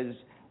point, Liz,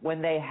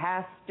 when they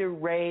have to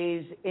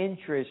raise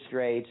interest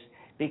rates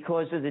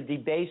because of the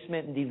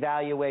debasement and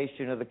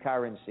devaluation of the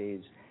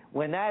currencies.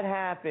 When that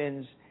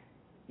happens,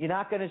 you're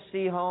not going to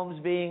see homes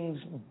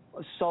being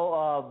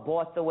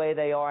bought the way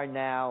they are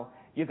now.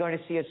 You're going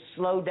to see a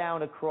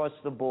slowdown across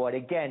the board.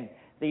 Again,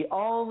 the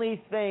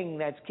only thing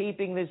that's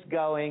keeping this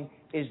going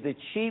is the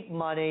cheap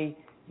money,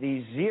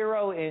 the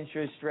zero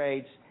interest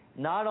rates,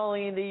 not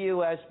only in the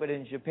U.S., but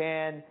in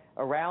Japan,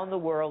 around the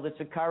world. It's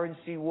a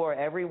currency war.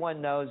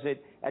 Everyone knows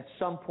it. At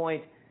some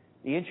point,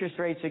 the interest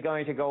rates are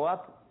going to go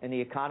up and the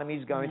economy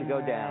is going to go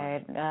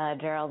down. Right.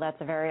 Gerald,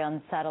 that's a very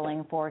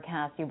unsettling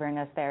forecast you bring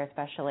us there,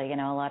 especially, a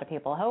lot of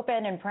people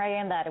hoping and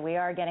praying that we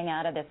are getting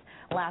out of this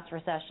last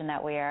recession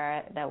that we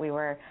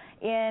were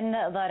in.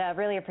 But I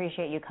really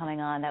appreciate you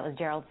coming on. That was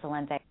Gerald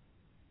Celente.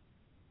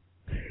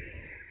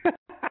 I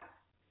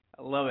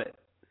love it.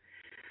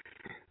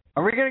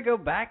 Are we going to go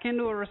back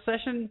into a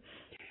recession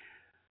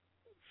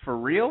for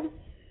real?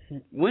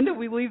 When did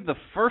we leave the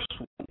first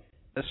one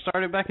that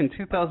started back in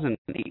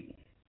 2008?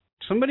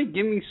 Somebody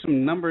give me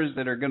some numbers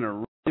that are going to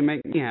really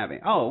make me happy.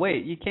 Oh,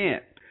 wait, you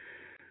can't.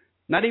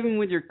 Not even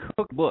with your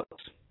cookbooks.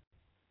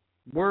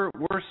 We're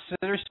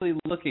seriously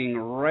looking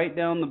right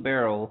down the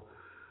barrel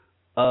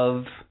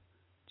of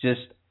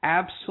just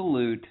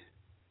absolute,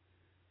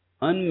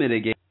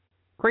 unmitigated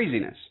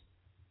craziness.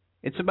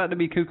 It's about to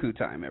be cuckoo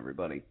time,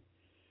 everybody.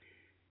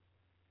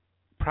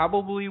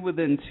 Probably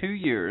within 2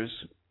 years,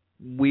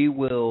 we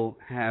will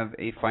have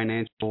a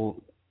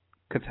financial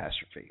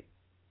catastrophe.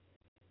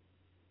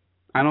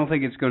 I don't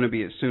think it's going to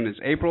be as soon as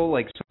April,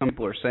 like some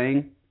people are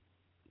saying.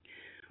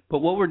 But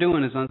what we're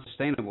doing is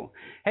unsustainable.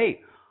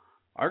 Hey,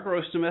 our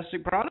gross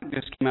domestic product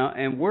just came out,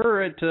 and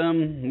we're at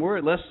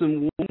less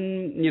than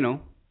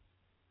one.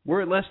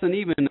 We're at less than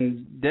even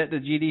in debt to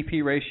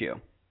GDP ratio.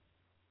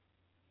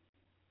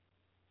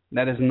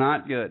 That is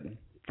not good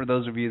for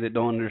those of you that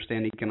don't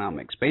understand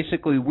economics.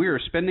 Basically, we are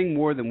spending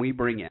more than we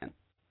bring in.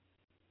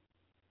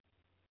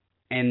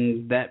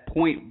 And that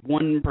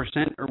 0.1%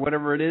 or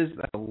whatever it is,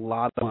 that's a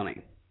lot of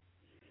money.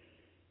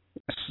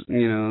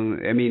 You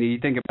know, I mean, you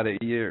think about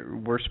it,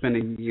 we're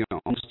spending,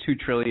 almost $2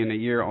 trillion a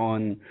year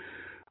on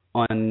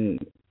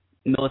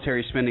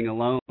military spending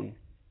alone.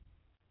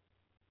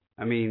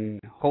 I mean,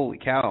 holy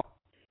cow.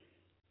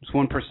 It's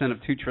 1% of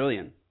 $2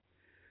 trillion.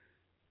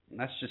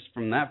 That's just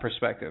from that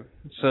perspective.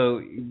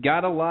 So,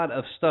 got a lot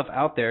of stuff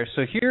out there.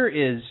 So, here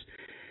is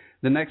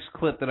the next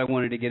clip that I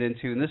wanted to get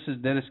into, and this is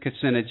Dennis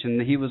Kucinich,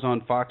 and he was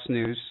on Fox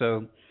News,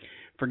 so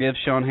forgive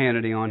Sean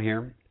Hannity on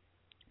here.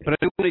 But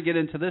I want to get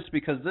into this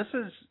because this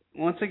is,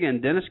 once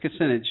again, Dennis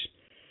Kucinich.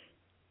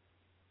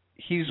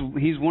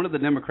 He's one of the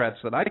Democrats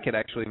that I could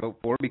actually vote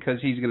for because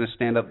he's going to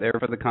stand up there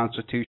for the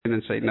Constitution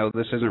and say, no,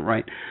 this isn't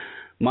right.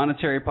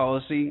 Monetary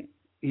policy,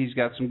 he's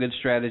got some good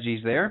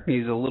strategies there.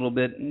 He's a little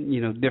bit,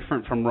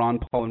 different from Ron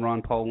Paul, and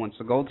Ron Paul wants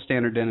the gold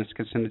standard. Dennis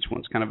Kucinich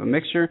wants kind of a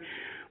mixture.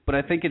 But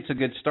I think it's a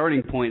good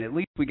starting point. At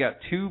least we got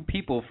two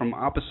people from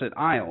opposite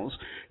aisles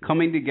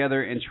coming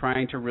together and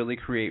trying to really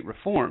create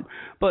reform.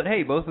 But,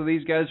 hey, both of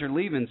these guys are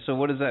leaving, so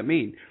what does that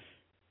mean?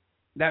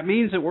 That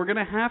means that we're going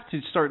to have to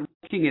start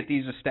looking at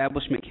these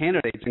establishment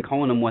candidates and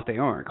calling them what they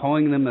are,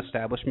 calling them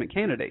establishment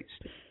candidates.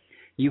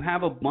 You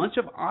have a bunch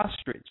of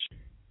ostrich.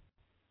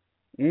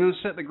 I'm going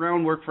to set the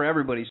groundwork for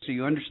everybody so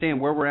you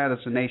understand where we're at as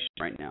a nation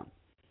right now.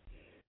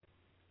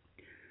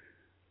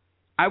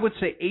 I would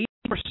say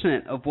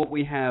 80% of what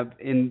we have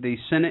in the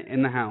Senate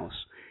and the House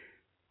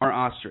are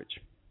ostrich.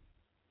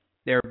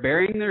 They're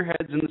burying their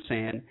heads in the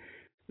sand.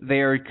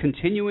 They are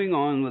continuing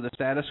on with the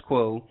status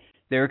quo.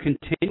 They're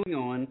continuing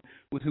on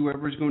with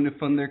whoever's going to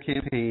fund their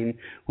campaign,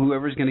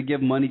 whoever's going to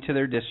give money to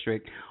their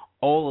district,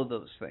 all of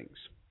those things.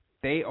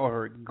 They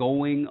are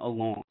going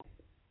along.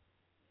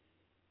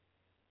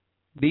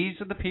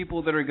 These are the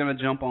people that are going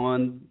to jump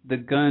on the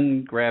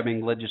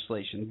gun-grabbing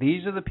legislation.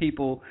 These are the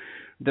people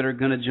that are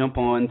going to jump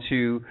on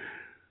to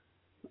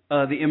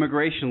the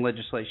immigration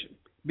legislation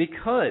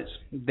because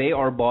they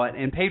are bought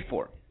and paid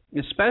for.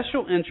 The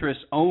special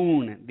interests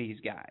own these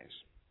guys.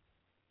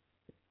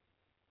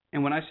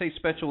 And when I say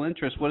special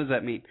interests, what does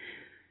that mean?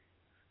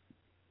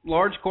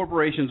 Large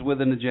corporations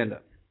with an agenda.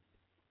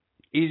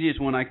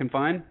 Easiest one I can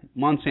find,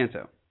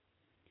 Monsanto.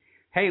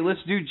 Hey, let's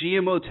do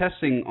GMO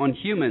testing on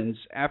humans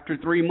after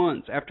 3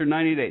 months, after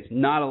 90 days.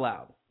 Not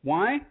allowed.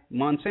 Why?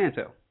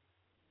 Monsanto.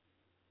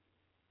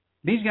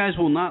 These guys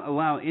will not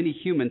allow any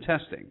human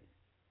testing.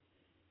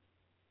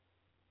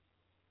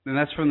 And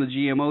that's from the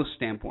GMO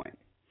standpoint.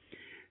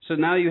 So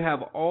now you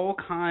have all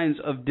kinds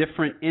of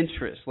different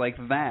interests like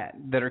that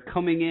are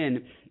coming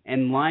in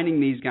and lining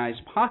these guys'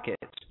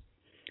 pockets,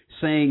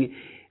 saying,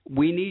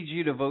 we need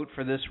you to vote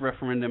for this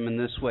referendum in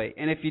this way.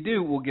 And if you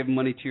do, we'll give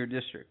money to your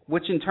district,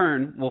 which in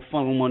turn will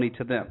funnel money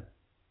to them.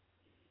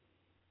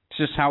 It's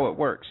just how it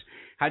works.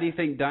 How do you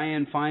think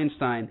Dianne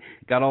Feinstein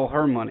got all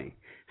her money?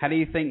 How do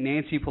you think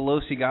Nancy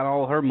Pelosi got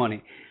all her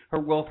money? Her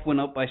wealth went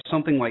up by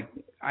something like,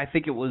 I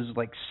think it was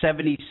like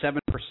 77%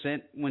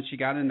 when she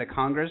got into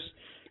Congress.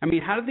 I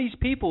mean, how do these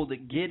people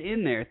that get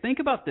in there, think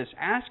about this,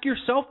 ask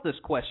yourself this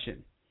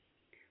question.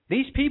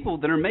 These people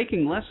that are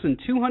making less than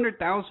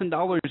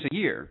 $200,000 a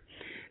year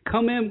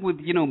come in with,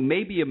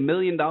 maybe $1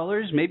 million,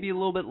 maybe a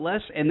little bit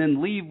less, and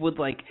then leave with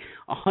like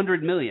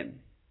 $100 million.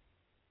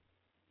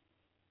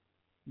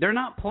 They're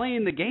not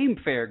playing the game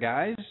fair,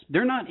 guys.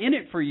 They're not in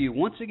it for you.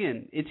 Once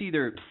again, it's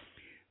either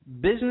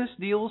business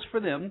deals for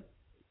them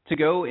to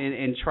go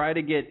and try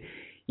to get,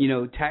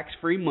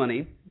 tax-free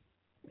money,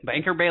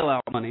 banker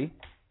bailout money,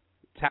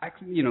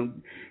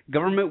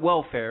 government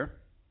welfare.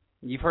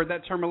 You've heard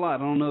that term a lot. I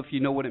don't know if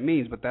you know what it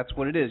means, but that's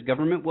what it is.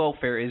 Government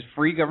welfare is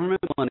free government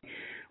money,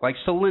 like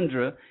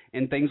Solyndra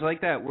and things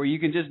like that, where you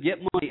can just get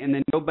money and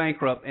then go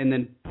bankrupt and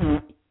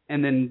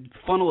then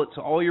funnel it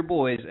to all your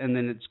boys, and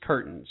then it's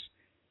curtains.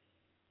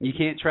 You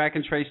can't track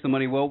and trace the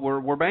money. Well,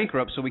 we're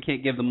bankrupt, so we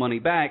can't give the money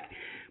back.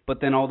 But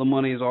then all the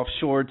money is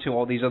offshore to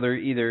all these other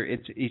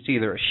it's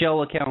either a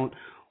shell account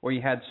or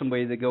you had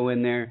somebody that go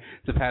in there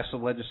to pass the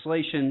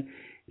legislation,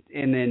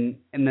 and then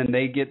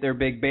they get their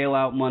big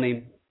bailout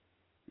money.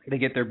 They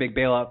get their big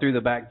bailout through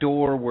the back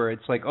door, where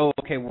it's like, oh,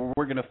 okay, well,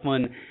 we're going to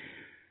fund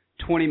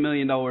 $20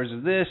 million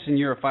of this, and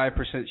you're a 5%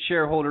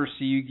 shareholder,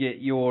 so you get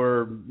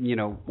your,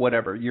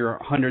 whatever, your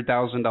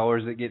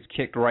 $100,000 that gets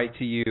kicked right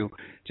to you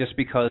just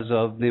because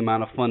of the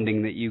amount of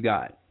funding that you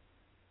got.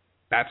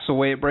 That's the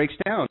way it breaks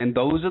down, and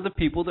those are the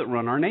people that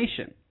run our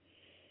nation.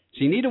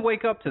 So you need to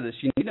wake up to this.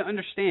 You need to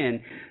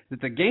understand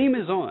that the game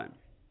is on.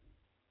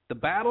 The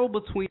battle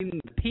between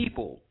the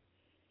people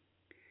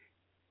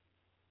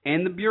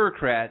and the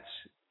bureaucrats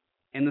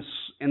and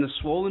the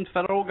swollen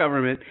federal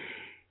government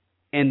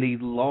and the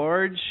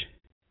large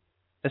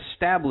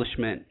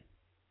establishment,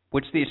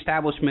 which the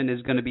establishment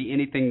is going to be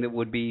anything that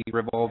would be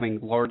revolving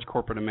large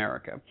corporate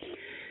America.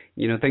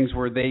 Things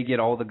where they get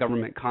all the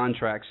government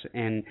contracts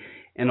and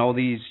all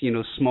these,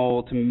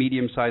 small to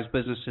medium-sized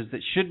businesses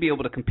that should be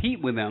able to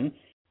compete with them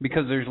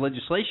because there's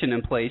legislation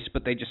in place,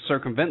 but they just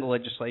circumvent the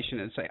legislation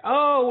and say,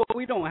 oh, well,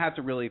 we don't have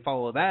to really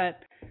follow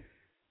that.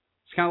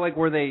 It's kind of like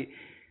where they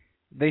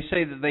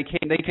say that they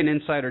can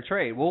insider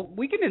trade. Well,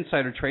 we can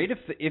insider trade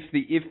if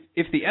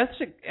the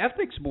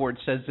ethics board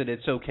says that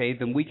it's okay,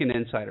 then we can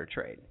insider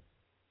trade.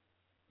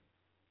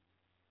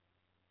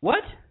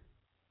 What?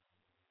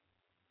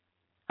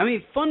 I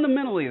mean,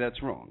 fundamentally,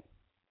 that's wrong.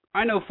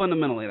 I know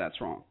fundamentally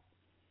that's wrong.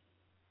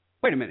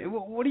 Wait a minute.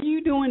 What are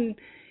you doing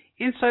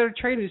insider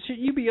trading?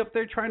 Shouldn't you be up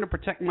there trying to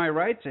protect my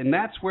rights? And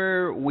that's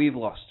where we've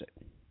lost it.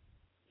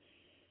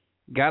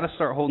 Got to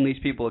start holding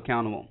these people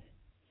accountable.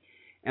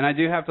 And I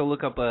do have to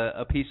look up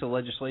a piece of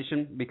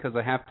legislation because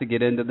I have to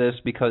get into this,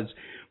 because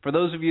for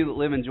those of you that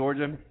live in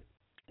Georgia,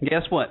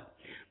 guess what?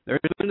 There's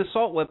been an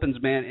assault weapons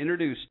ban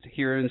introduced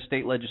here in the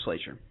state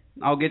legislature.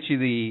 I'll get you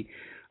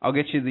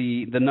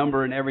the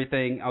number and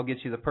everything. I'll get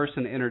you the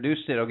person that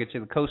introduced it. I'll get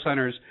you the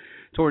co-signers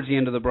towards the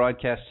end of the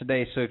broadcast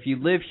today. So if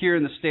you live here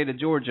in the state of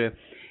Georgia,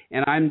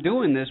 and I'm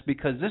doing this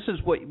because this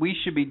is what we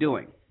should be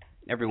doing,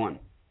 everyone.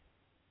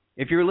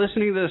 If you're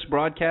listening to this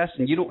broadcast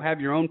and you don't have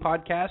your own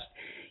podcast,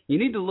 you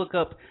need to look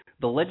up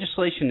the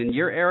legislation in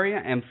your area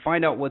and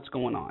find out what's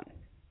going on.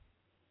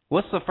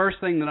 What's the first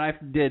thing that I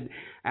did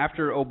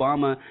after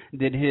Obama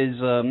did his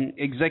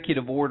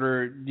executive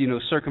order,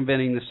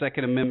 circumventing the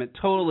Second Amendment,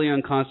 totally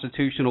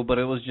unconstitutional, but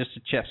it was just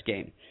a chess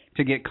game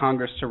to get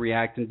Congress to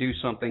react and do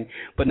something.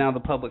 But now the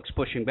public's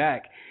pushing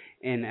back.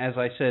 And as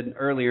I said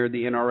earlier,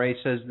 the NRA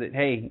says that,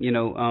 hey,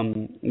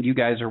 you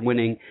guys are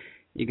winning.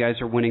 You guys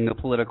are winning the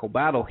political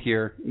battle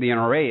here. The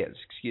NRA is,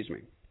 excuse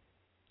me.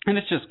 And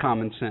it's just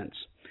common sense.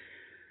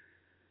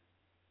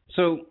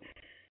 So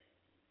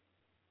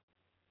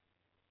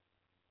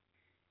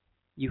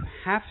you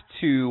have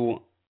to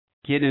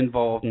get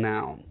involved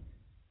now.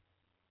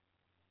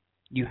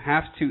 You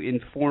have to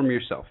inform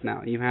yourself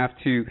now. You have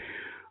to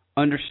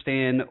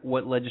understand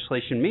what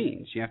legislation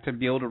means. You have to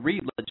be able to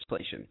read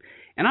legislation.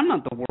 And I'm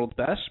not the world's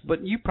best,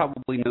 but you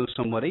probably know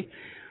somebody.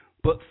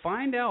 But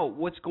find out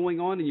what's going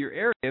on in your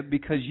area,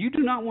 because you do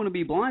not want to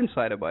be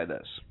blindsided by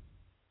this.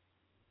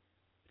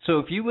 So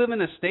if you live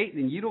in a state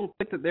and you don't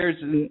think that there's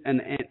an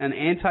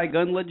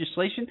anti-gun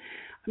legislation,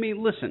 I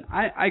mean, listen,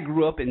 I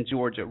grew up in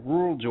Georgia,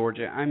 rural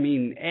Georgia. I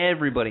mean,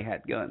 everybody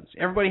had guns.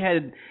 Everybody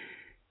had,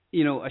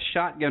 a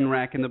shotgun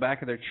rack in the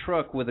back of their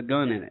truck with a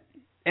gun in it.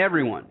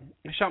 Everyone.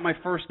 I shot my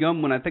first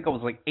gun when I think I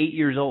was like 8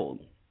 years old.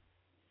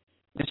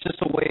 It's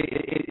just a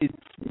way,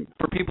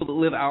 for people that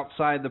live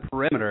outside the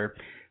perimeter,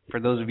 for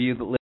those of you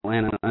that live in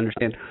Atlanta,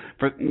 understand,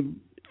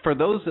 for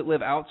those that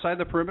live outside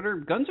the perimeter,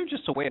 guns are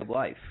just a way of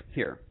life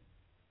here.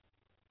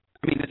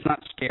 I mean, it's not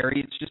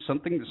scary. It's just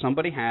something that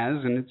somebody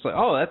has, and it's like,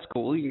 oh, that's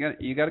cool.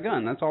 You got a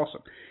gun. That's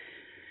awesome.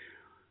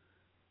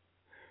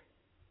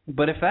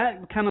 But if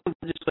that kind of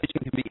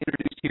legislation can be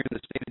introduced here in the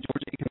state of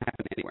Georgia, it can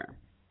happen anywhere.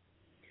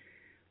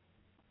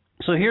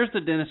 So here's the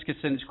Dennis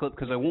Kucinich clip,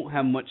 because I won't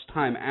have much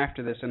time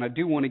after this, and I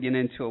do want to get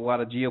into a lot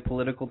of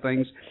geopolitical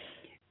things.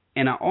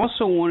 And I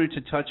also wanted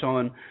to touch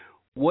on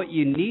what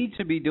you need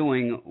to be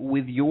doing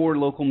with your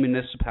local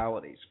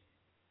municipalities.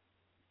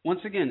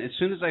 Once again, as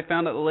soon as I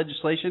found out the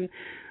legislation,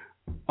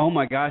 oh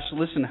my gosh,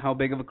 listen to how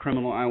big of a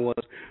criminal I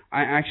was.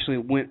 I actually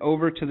went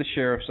over to the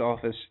sheriff's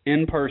office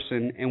in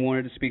person and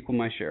wanted to speak with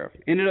my sheriff.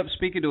 Ended up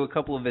speaking to a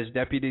couple of his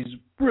deputies,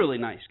 really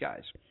nice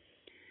guys.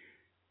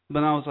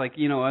 But I was like,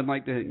 I'd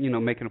like to,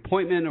 make an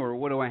appointment, or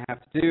what do I have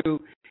to do?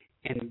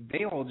 And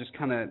they all just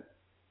kind of,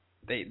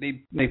 they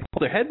pull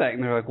their head back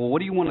and they're like, well, what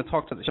do you want to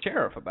talk to the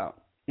sheriff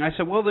about? And I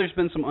said, well, there's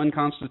been some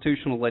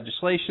unconstitutional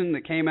legislation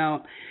that came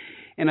out,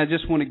 and I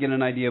just want to get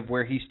an idea of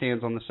where he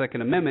stands on the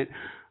Second Amendment.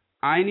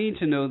 I need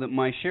to know that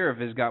my sheriff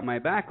has got my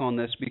back on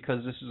this,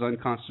 because this is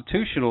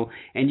unconstitutional,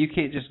 and you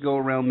can't just go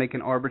around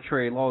making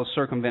arbitrary laws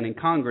circumventing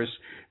Congress.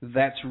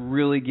 That's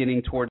really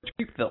getting towards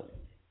Creepville.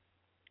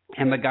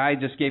 And the guy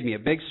just gave me a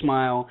big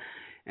smile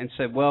and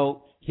said,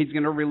 well, he's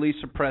going to release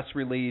a press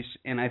release,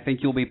 and I think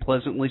you'll be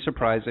pleasantly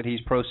surprised that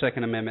he's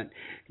pro-Second Amendment.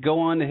 Go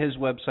on to his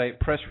website,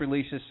 press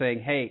releases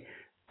saying, hey,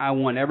 I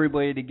want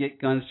everybody to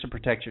get guns to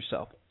protect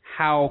yourself.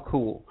 How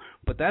cool.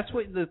 But that's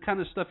what the kind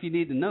of stuff you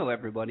need to know,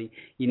 everybody.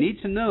 You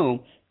need to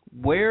know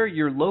where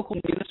your local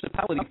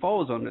municipality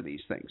falls under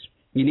these things.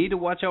 You need to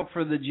watch out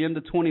for the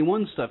Agenda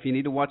 21 stuff. You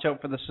need to watch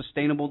out for the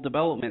sustainable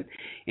development,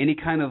 any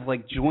kind of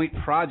like joint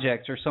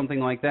project or something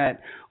like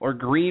that, or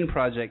green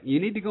project. You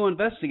need to go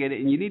investigate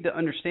it, and you need to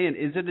understand,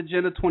 is it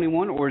Agenda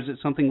 21 or is it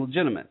something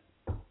legitimate?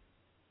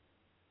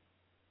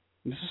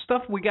 This is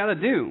stuff we got to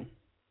do.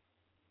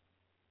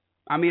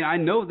 I mean, I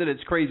know that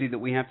it's crazy that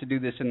we have to do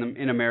this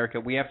in America.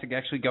 We have to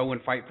actually go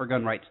and fight for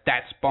gun rights.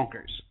 That's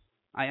bonkers.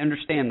 I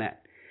understand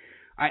that.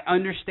 I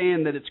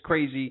understand that it's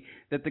crazy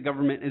that the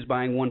government is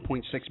buying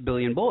 1.6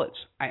 billion bullets.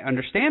 I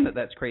understand that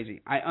that's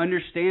crazy. I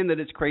understand that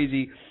it's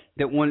crazy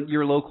that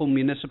your local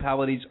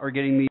municipalities are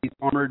getting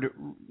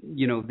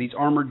these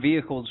armored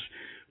vehicles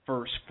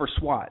for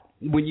SWAT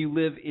when you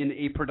live in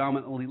a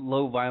predominantly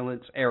low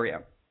violence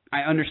area.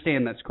 I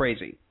understand that's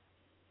crazy.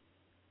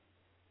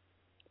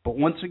 But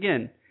once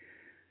again,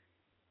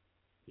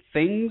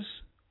 things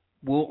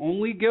will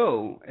only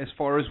go as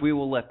far as we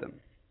will let them.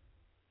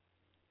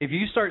 If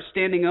you start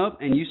standing up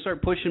and you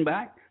start pushing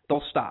back,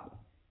 they'll stop.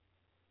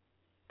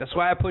 That's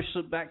why I push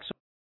back so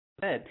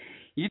bad.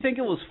 You think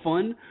it was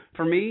fun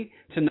for me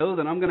to know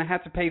that I'm going to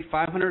have to pay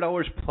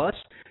 $500 plus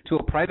to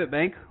a private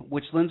bank,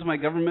 which lends my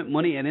government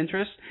money at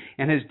interest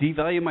and has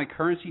devalued my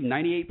currency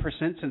 98%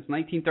 since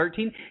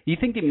 1913? You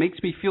think it makes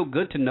me feel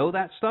good to know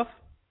that stuff?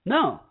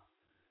 No.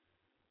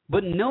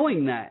 But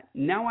knowing that,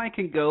 now I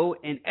can go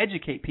and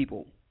educate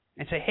people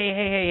and say,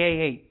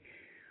 hey.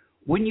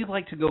 Wouldn't you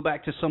like to go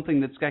back to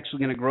something that's actually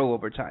going to grow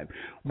over time?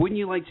 Wouldn't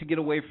you like to get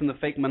away from the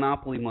fake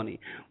monopoly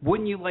money?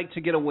 Wouldn't you like to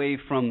get away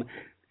from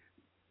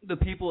the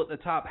people at the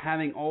top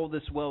having all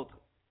this wealth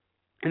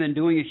and then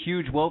doing a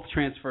huge wealth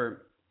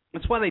transfer?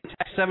 That's why they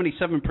tax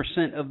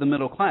 77% of the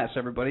middle class,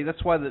 everybody.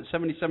 That's why the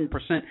 77%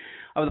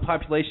 of the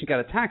population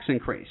got a tax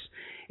increase.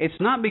 It's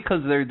not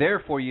because they're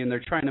there for you and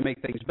they're trying to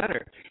make things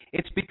better.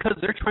 It's because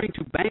they're trying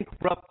to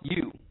bankrupt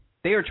you.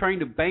 They are trying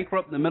to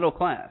bankrupt the middle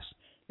class.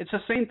 It's the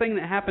same thing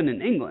that happened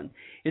in England.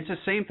 It's the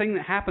same thing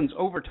that happens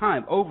over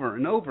time, over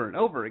and over and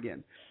over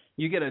again.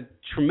 You get a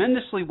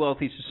tremendously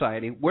wealthy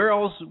society.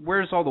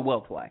 Where's all the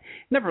wealth lie? It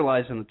never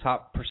lies in the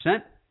top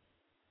percent.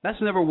 That's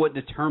never what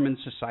determines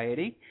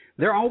society.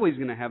 They're always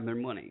going to have their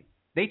money.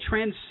 They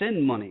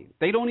transcend money.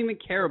 They don't even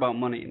care about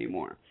money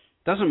anymore.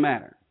 Doesn't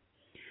matter.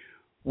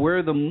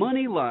 Where the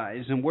money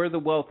lies and where the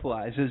wealth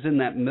lies is in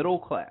that middle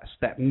class,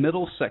 that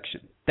middle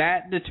section.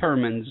 That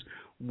determines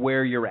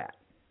where you're at.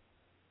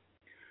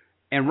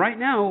 And right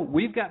now,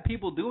 we've got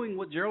people doing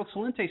what Gerald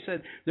Celente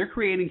said. They're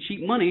creating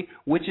cheap money,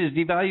 which is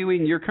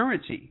devaluing your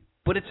currency.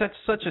 But it's at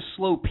such a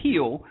slow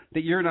peel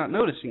that you're not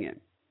noticing it.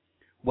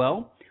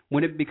 Well,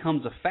 when it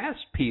becomes a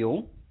fast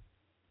peel,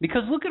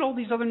 because look at all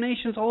these other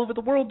nations all over the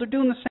world, they're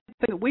doing the same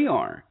thing that we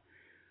are.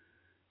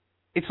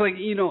 It's like,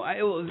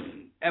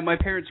 at my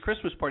parents'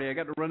 Christmas party, I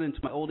got to run into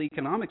my old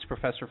economics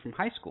professor from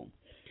high school.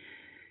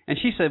 And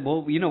she said,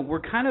 well,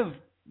 we're kind of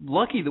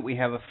lucky that we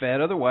have a Fed.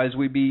 Otherwise,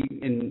 we'd be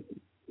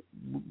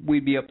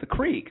up the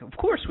creek. Of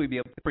course we'd be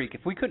up the creek.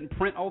 If we couldn't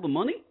print all the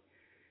money,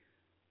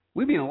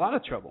 we'd be in a lot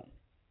of trouble.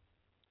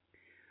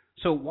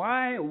 So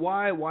why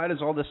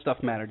does all this stuff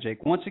matter,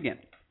 Jake? Once again,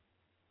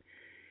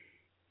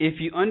 if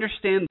you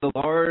understand the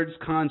large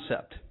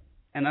concept,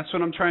 and that's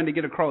what I'm trying to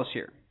get across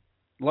here,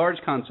 large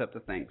concept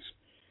of things,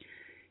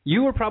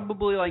 you are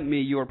probably like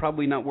me, you are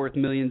probably not worth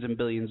millions and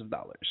billions of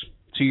dollars.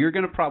 So you're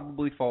going to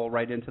probably fall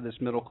right into this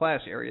middle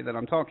class area that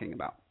I'm talking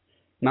about.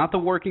 Not the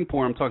working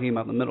poor, I'm talking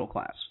about the middle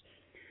class.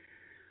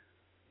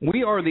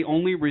 We are the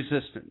only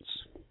resistance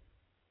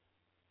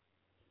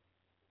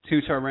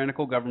to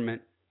tyrannical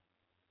government,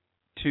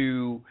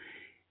 to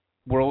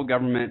world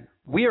government.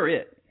 We are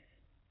it.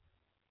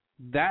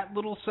 That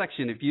little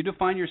section, if you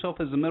define yourself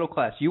as the middle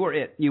class, you are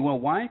it. You know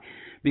why?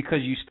 Because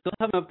you still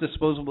have enough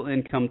disposable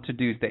income to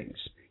do things.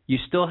 You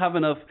still have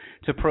enough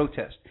to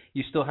protest.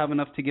 You still have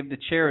enough to give to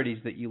charities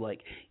that you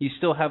like. You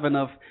still have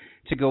enough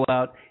to go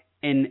out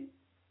and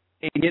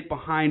get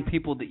behind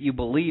people that you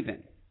believe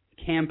in.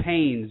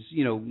 Campaigns,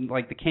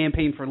 like the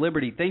Campaign for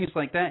Liberty, things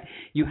like that.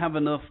 You have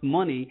enough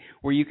money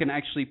where you can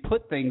actually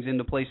put things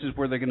into places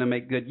where they're going to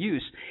make good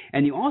use.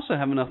 And you also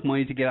have enough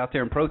money to get out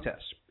there and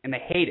protest. And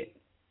they hate it.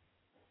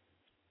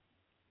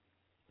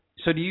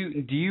 So do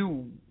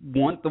you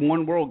want the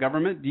one world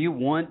government? Do you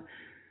want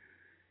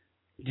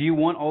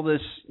all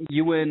this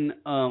UN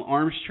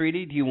arms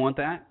treaty? Do you want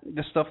that?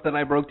 The stuff that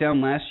I broke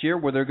down last year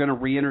where they're going to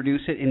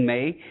reintroduce it in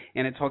May,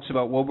 and it talks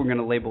about, we're going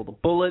to label the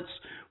bullets.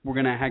 We're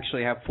going to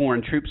actually have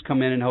foreign troops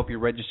come in and help you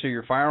register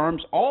your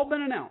firearms. All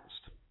been announced.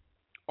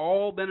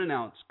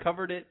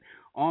 Covered it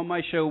on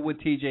my show with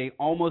TJ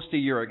almost a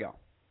year ago.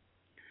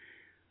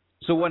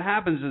 So what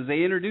happens is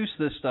they introduce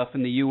this stuff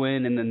in the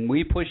UN, and then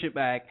we push it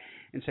back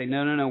and say,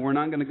 no, we're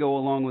not going to go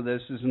along with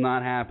this. This is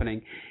not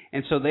happening.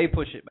 And so they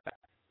push it back.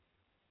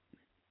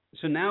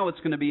 So now it's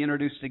going to be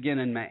introduced again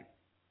in May.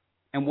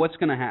 And what's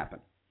going to happen?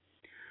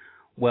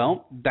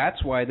 Well,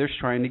 that's why they're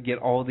trying to get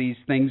all these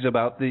things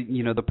about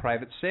the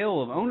private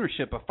sale of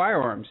ownership of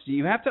firearms.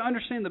 You have to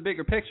understand the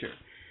bigger picture.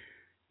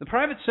 The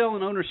private sale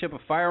and ownership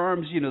of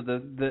firearms,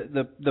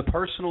 the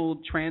personal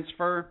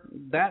transfer,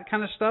 that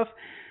kind of stuff,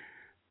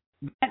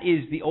 that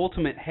is the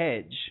ultimate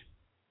hedge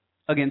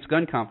against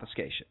gun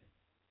confiscation.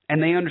 And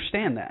they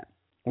understand that.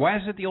 Why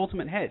is it the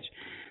ultimate hedge?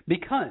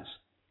 Because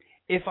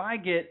if I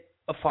get,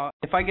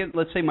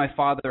 let's say my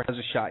father has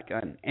a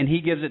shotgun and he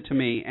gives it to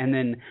me, and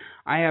then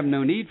I have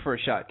no need for a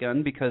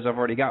shotgun because I've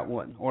already got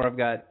one, or I've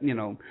got,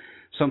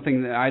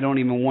 something that I don't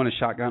even want a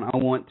shotgun. I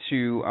want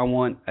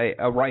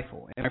a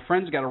rifle. And my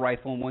friend's got a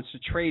rifle and wants to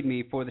trade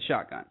me for the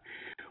shotgun.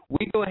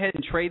 We go ahead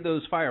and trade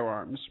those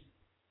firearms.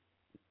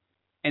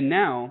 And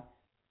now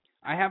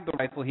I have the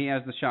rifle, he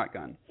has the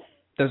shotgun.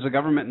 Does the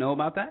government know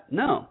about that?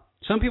 No.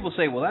 Some people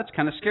say, well, that's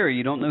kind of scary.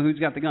 You don't know who's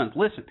got the guns.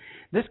 Listen,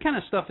 this kind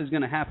of stuff is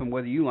going to happen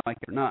whether you like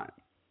it or not.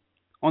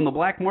 On the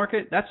black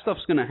market, that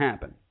stuff's going to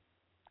happen.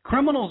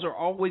 Criminals are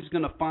always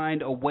going to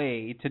find a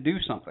way to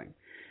do something.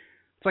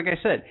 It's like I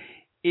said,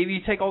 if you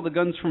take all the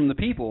guns from the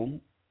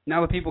people,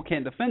 now the people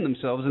can't defend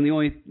themselves, and the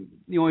only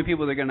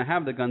people that are going to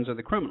have the guns are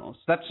the criminals.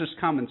 That's just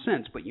common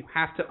sense, but you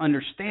have to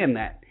understand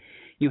that.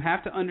 You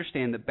have to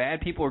understand that bad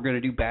people are going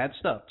to do bad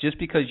stuff. Just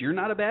because you're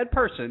not a bad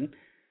person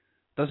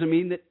doesn't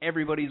mean that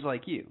everybody's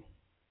like you.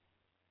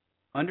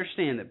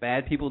 Understand that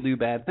bad people do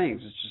bad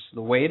things. It's just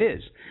the way it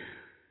is.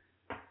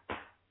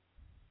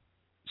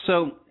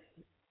 So,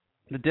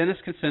 the Dennis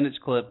Kucinich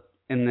clip,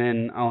 and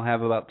then I'll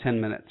have about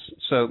 10 minutes.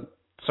 So,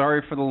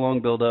 sorry for the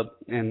long build-up,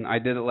 and I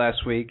did it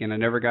last week, and I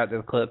never got to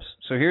the clips.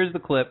 So here's the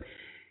clip,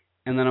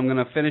 and then I'm going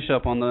to finish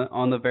up on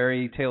the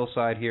very tail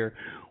side here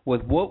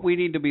with what we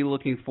need to be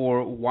looking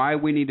for, why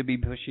we need to be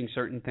pushing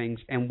certain things,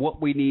 and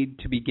what we need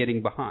to be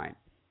getting behind.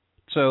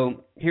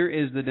 So here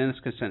is the Dennis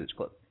Kucinich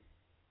clip.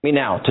 Me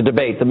now to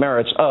debate the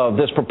merits of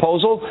this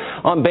proposal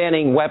on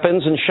banning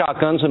weapons and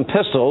shotguns and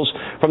pistols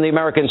from the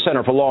American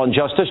Center for Law and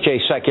Justice, Jay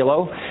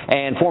Sekulow,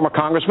 and former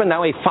Congressman,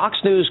 now a Fox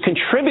News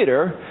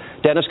contributor,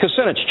 Dennis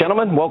Kucinich.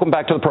 Gentlemen, welcome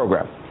back to the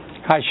program.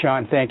 Hi,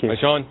 Sean. Thank you. Hi,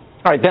 Sean.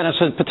 All right, Dennis,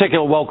 a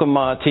particular welcome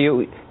to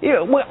you.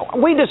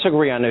 We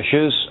disagree on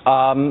issues.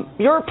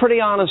 You're a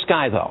pretty honest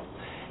guy, though.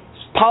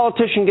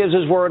 Politician gives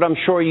his word. I'm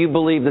sure you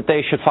believe that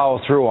they should follow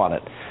through on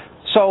it.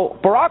 So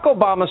Barack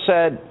Obama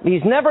said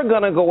he's never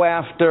going to go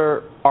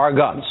after our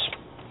guns.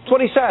 That's what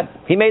he said.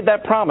 He made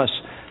that promise.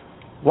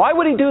 Why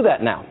would he do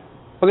that now?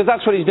 Because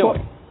that's what he's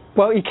doing.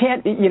 Well, he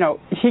can't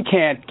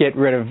get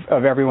rid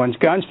of everyone's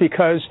guns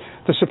because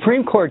the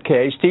Supreme Court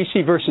case,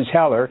 D.C. versus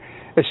Heller,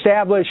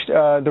 established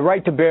the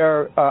right to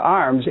bear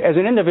arms as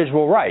an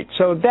individual right.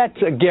 So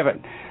that's a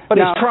given. But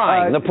now, he's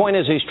trying. The point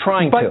is he's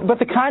trying to. But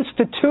the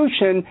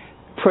Constitution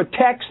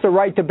protects the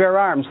right to bear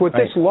arms. What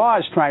this law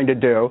is trying to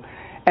do,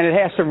 and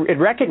it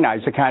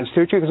recognizes the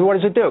Constitution, because what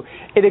does it do?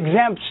 It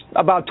exempts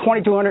about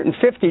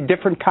 2,250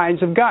 different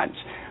kinds of guns.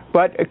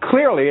 But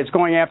clearly it's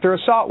going after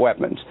assault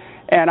weapons.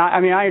 And I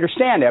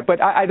understand that. But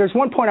there's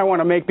one point I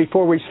want to make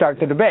before we start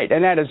the debate,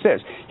 and that is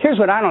this. Here's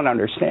what I don't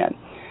understand.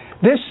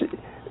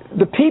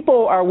 The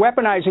people are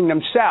weaponizing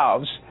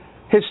themselves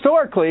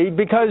historically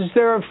because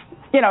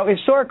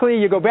historically,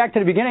 you go back to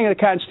the beginning of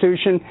the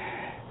Constitution,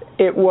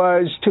 it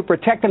was to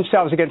protect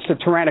themselves against a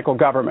tyrannical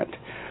government.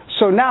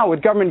 So now,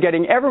 with government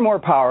getting ever more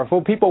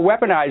powerful, people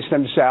weaponize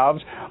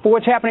themselves. But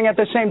what's happening at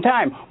the same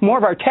time? More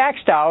of our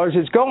tax dollars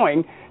is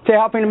going to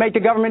helping to make the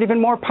government even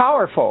more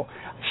powerful.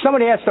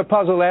 Somebody has to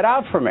puzzle that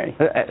out for me.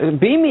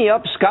 Beam me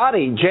up,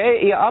 Scotty. Dennis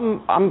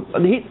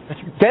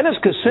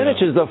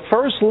Kucinich is the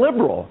first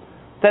liberal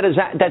that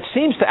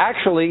seems to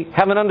actually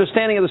have an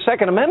understanding of the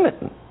Second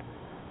Amendment.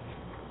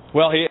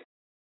 Well,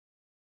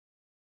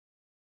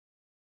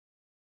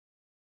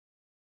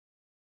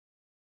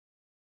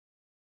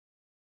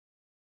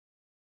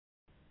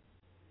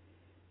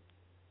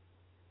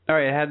 All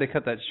right, I had to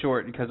cut that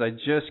short because I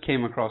just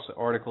came across an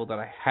article that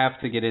I have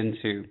to get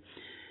into,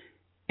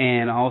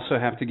 and I also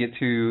have to get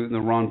to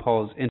the Ron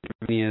Paul's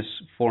intravenous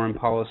foreign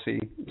policy,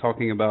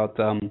 talking about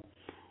President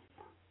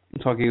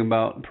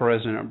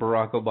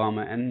Barack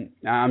Obama, and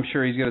I'm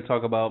sure he's going to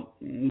talk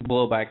about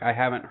blowback. I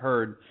haven't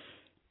heard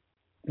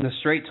the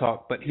straight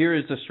talk, but here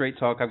is the straight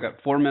talk. I've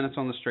got 4 minutes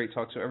on the straight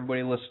talk, so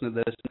everybody listen to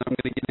this. And I'm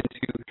going to get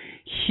into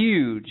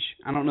huge,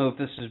 I don't know if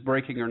this is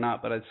breaking or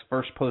not, but it's the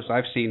first post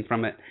I've seen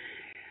from it,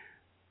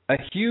 a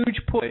huge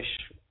push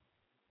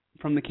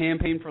from the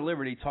Campaign for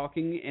Liberty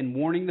talking and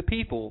warning the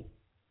people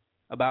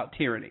about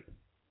tyranny.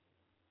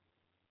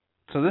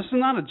 So this is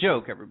not a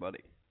joke, everybody.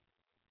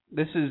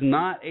 This is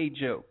not a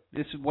joke.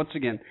 This is, once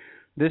again,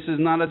 this is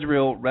not a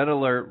drill. Red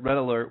alert, red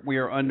alert. We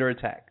are under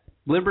attack.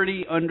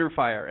 Liberty under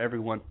fire,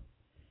 everyone.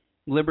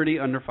 Liberty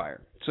under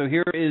fire. So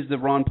here is the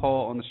Ron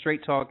Paul on the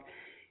Straight Talk,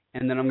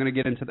 and then I'm going to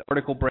get into the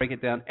article, break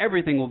it down.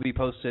 Everything will be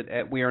posted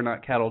at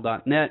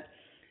wearenotcattle.net.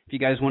 If you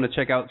guys want to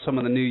check out some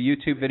of the new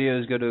YouTube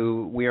videos, go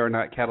to We Are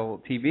Not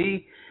Cattle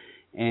TV.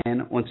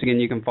 And once again,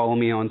 you can follow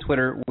me on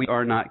Twitter, We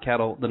Are Not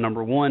Cattle, the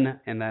number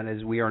 1, and that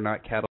is We Are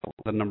Not Cattle,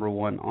 the number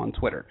 1 on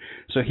Twitter.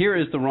 So here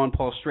is the Ron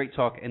Paul Straight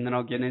Talk, and then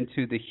I'll get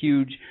into the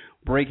huge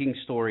breaking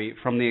story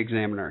from the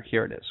Examiner.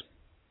 Here it is.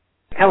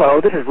 Hello,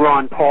 this is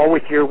Ron Paul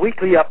with your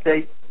weekly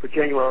update for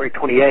January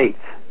 28th.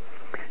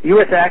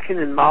 U.S. action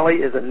in Mali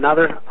is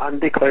another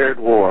undeclared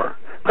war.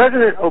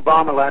 President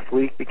Obama last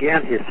week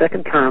began his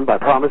second term by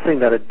promising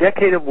that a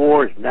decade of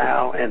war is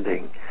now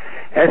ending.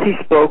 As he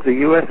spoke, the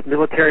U.S.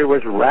 military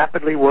was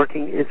rapidly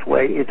working its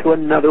way into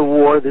another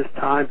war, this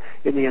time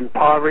in the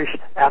impoverished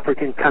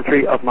African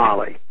country of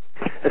Mali.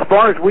 As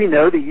far as we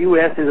know, the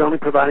U.S. is only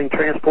providing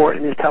transport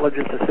and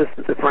intelligence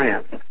assistance to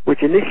France,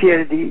 which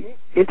initiated the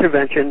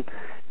intervention,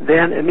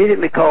 then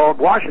immediately called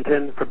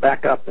Washington for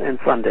backup and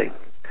funding.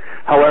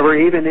 However,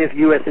 even if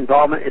U.S.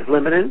 involvement is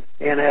limited,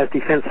 and as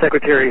Defense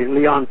Secretary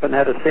Leon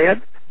Panetta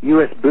said,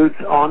 U.S. boots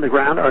on the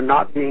ground are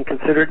not being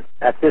considered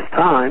at this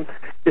time,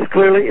 this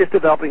clearly is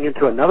developing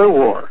into another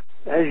war.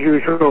 As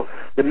usual,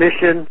 the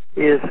mission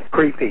is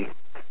creepy.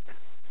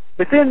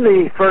 Within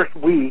the first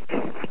week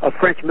of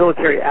French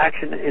military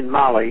action in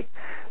Mali,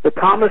 the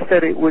promise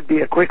that it would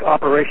be a quick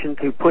operation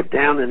to put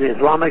down an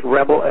Islamic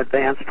rebel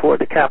advance toward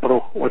the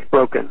capital was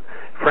broken.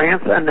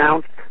 France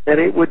announced that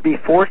it would be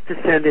forced to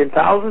send in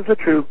thousands of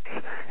troops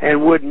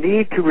and would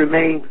need to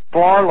remain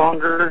far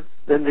longer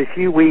than the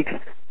few weeks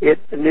it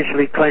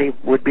initially claimed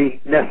would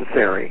be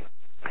necessary.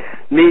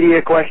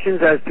 Media questions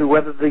as to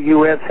whether the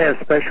U.S. has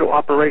special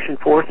operation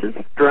forces,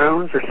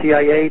 drones, or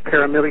CIA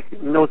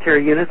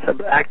paramilitary units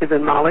active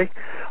in Mali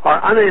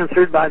are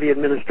unanswered by the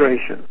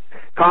administration.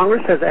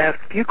 Congress has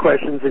asked few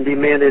questions and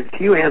demanded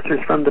few answers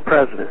from the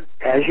President.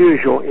 As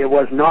usual, it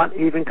was not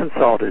even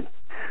consulted.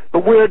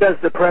 But where does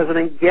the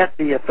President get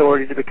the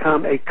authority to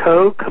become a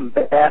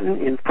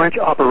co-combatant in French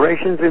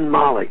operations in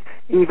Mali,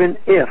 even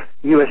if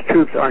U.S.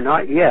 troops are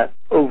not yet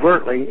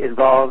overtly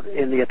involved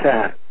in the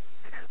attack?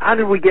 How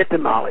did we get to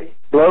Mali?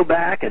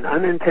 Blowback and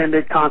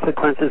unintended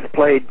consequences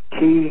played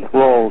key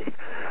roles.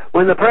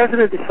 When the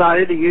President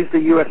decided to use the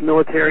U.S.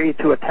 military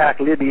to attack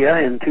Libya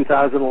in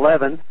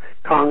 2011,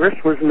 Congress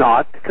was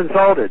not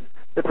consulted.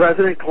 The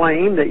President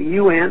claimed that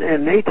UN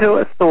and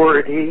NATO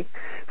authority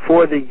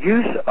for the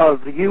use of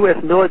the U.S.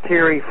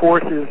 military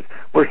forces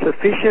were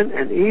sufficient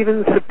and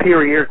even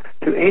superior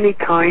to any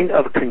kind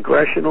of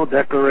congressional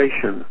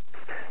declaration.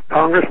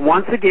 Congress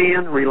once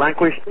again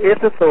relinquished its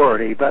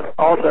authority, but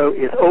also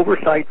its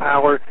oversight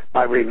power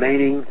by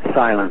remaining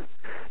silent.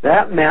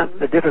 That meant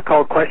the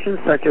difficult questions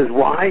such as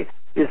why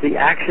is the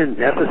action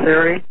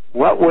necessary,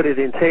 what would it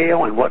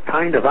entail, and what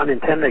kind of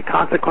unintended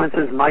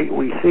consequences might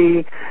we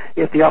see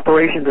if the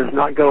operation does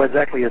not go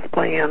exactly as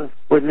planned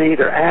were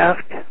neither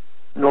asked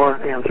nor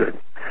answered.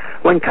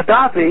 When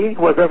Gaddafi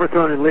was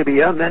overthrown in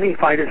Libya, many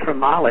fighters from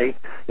Mali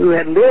who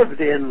had lived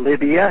in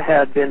Libya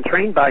had been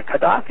trained by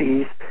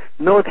Gaddafi's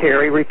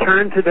military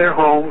returned to their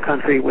home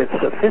country with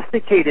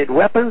sophisticated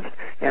weapons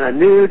and a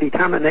new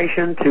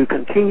determination to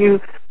continue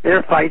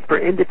their fight for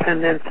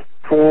independence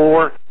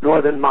for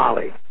northern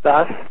Mali.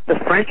 Thus, the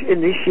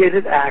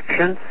French-initiated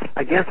action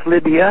against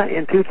Libya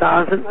in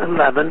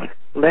 2011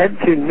 led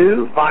to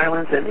new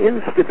violence and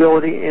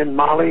instability in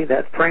Mali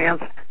that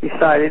France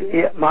decided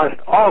it must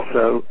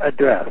also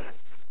address.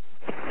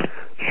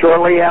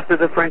 Shortly after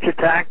the French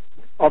attack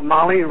of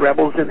Mali,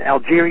 rebels in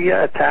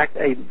Algeria attacked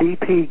a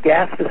BP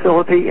gas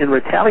facility in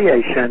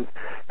retaliation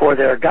for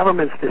their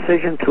government's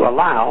decision to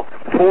allow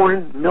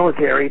foreign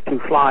military to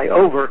fly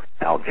over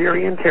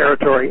Algerian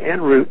territory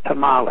en route to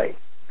Mali.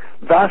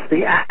 Thus,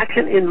 the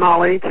action in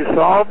Mali to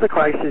solve the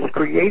crisis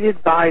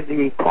created by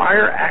the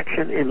prior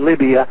action in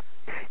Libya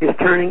is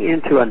turning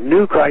into a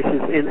new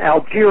crisis in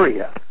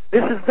Algeria.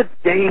 This is the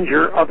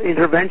danger of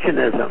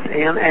interventionism,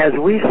 and as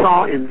we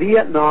saw in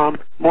Vietnam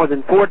more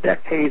than 4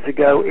 decades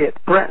ago, it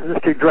threatens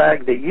to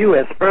drag the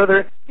U.S.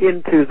 further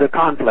into the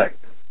conflict.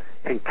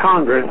 And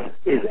Congress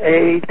is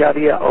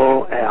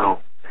AWOL.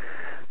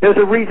 There's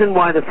a reason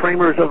why the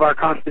framers of our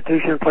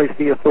Constitution placed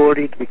the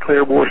authority to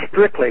declare war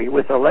strictly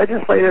with the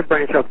legislative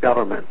branch of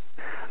government.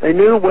 They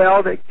knew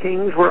well that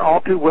kings were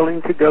all too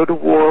willing to go to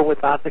war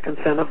without the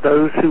consent of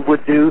those who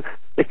would do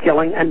the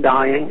killing and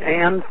dying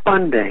and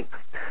funding.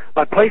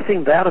 By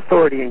placing that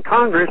authority in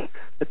Congress,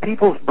 the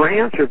people's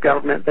branch of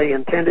government, they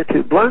intended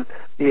to blunt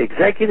the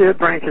executive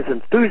branch's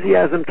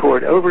enthusiasm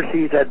toward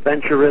overseas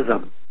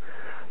adventurism.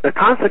 The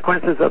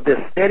consequences of this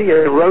steady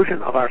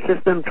erosion of our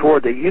system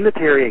toward the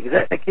unitary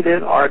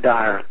executive are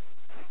dire.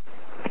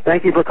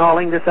 Thank you for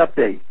calling this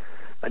update.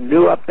 A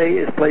new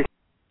update is placed.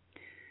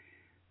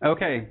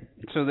 Okay,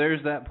 so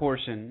there's that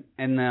portion.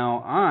 And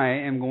now I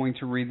am going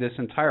to read this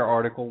entire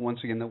article once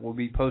again that will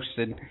be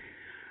posted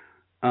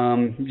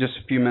just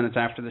a few minutes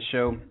after the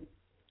show.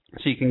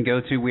 So you can go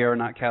to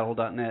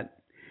wearenotcattle.net,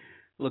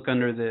 look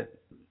under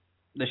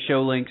the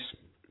show links.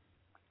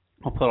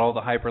 I'll put all the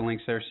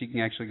hyperlinks there so you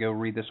can actually go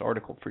read this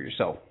article for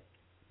yourself.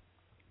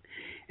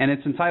 And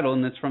it's entitled,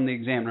 and it's from the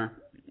Examiner.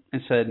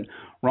 It said,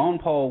 Ron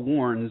Paul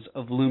warns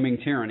of looming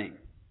tyranny.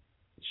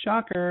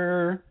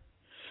 Shocker.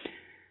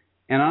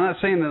 And I'm not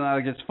saying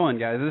that it's fun,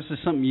 guys. This is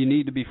something you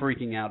need to be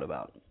freaking out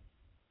about.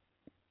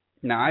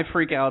 Now, I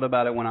freak out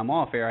about it when I'm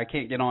off air. I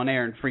can't get on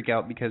air and freak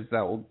out because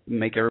that will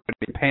make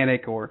everybody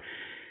panic or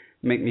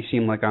make me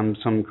seem like I'm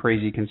some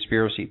crazy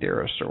conspiracy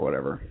theorist or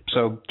whatever.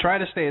 So try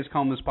to stay as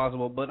calm as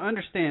possible, but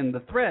understand the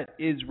threat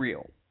is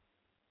real.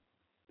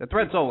 The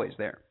threat's always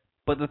there,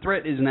 but the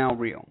threat is now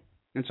real.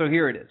 And so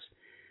here it is.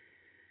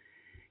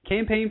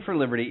 Campaign for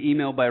Liberty,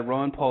 emailed by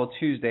Ron Paul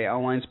Tuesday,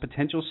 outlines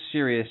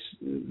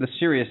the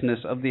seriousness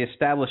of the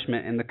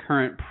establishment and the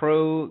current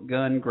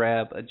pro-gun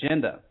grab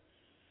agenda.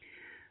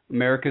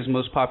 America's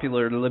most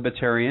popular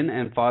libertarian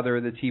and father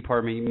of the Tea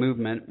Party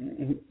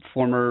movement,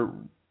 former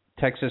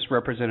Texas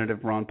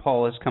Representative Ron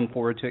Paul, has come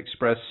forward to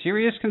express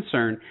serious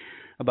concern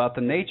about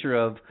the nature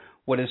of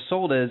what is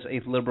sold as a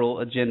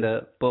liberal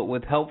agenda, but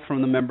with help from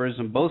the members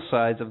on both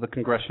sides of the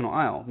congressional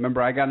aisle.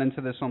 Remember, I got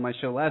into this on my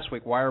show last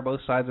week. Why are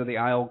both sides of the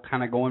aisle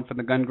kind of going for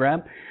the gun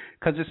grab?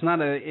 Because it's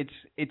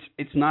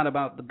not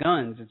about the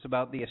guns. It's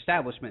about the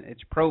establishment.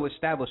 It's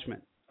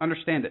pro-establishment.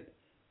 Understand it.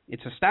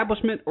 It's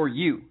establishment or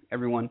you,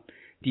 everyone.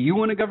 Do you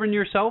want to govern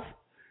yourself?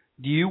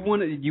 Do you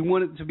want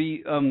it to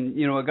be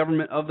a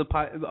government of the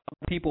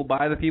people,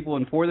 by the people,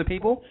 and for the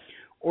people?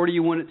 Or do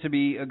you want it to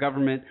be a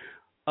government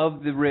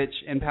of the rich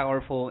and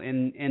powerful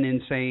and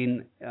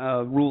insane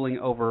ruling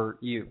over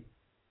you?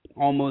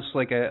 Almost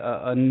like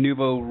a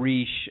nouveau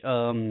riche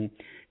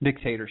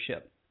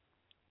dictatorship.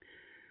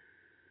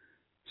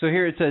 So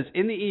here it says,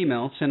 in the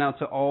email sent out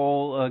to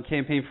all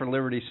Campaign for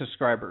Liberty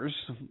subscribers,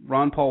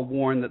 Ron Paul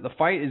warned that the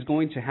fight is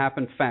going to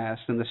happen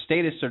fast and the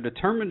statists are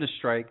determined to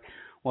strike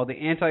while the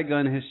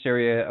anti-gun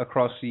hysteria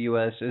across the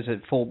U.S. is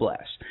at full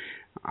blast.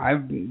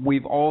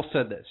 We've all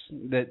said this,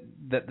 that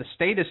the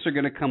statists are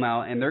going to come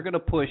out and they're going to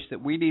push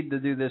that we need to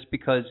do this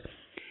because,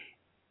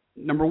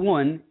 number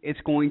one, it's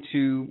going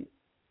to,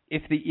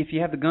 if you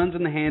have the guns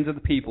in the hands of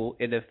the people,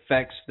 it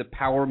affects the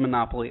power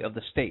monopoly of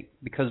the state.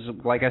 Because,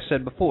 like I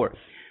said before,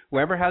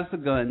 whoever has the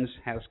guns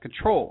has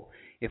control.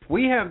 If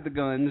we have the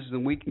guns,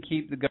 then we can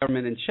keep the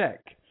government in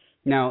check.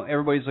 Now,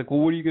 everybody's like, well,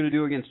 what are you going to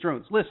do against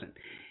drones? Listen,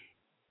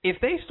 if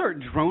they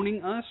start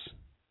droning us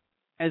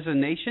as a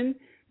nation,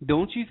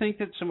 don't you think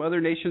that some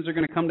other nations are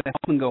going to come to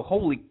help and go,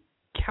 holy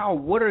cow,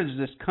 what is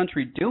this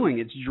country doing?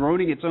 It's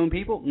droning its own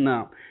people?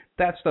 No,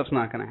 that stuff's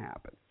not going to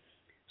happen.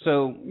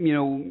 So,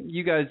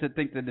 you guys that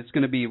think that it's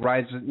going to be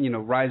rise of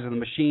the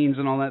machines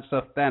and all that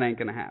stuff, that ain't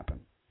going to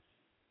happen.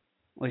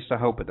 At least I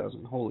hope it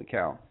doesn't. Holy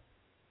cow.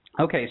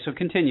 Okay, so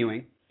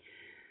continuing.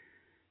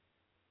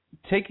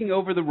 Taking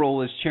over the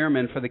role as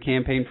chairman for the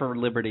Campaign for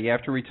Liberty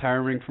after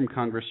retiring from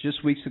Congress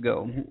just weeks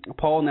ago,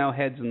 Paul now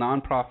heads a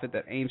nonprofit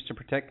that aims to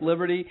protect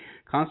liberty,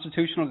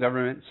 constitutional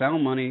government,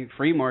 sound money,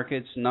 free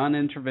markets,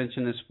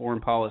 non-interventionist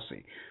foreign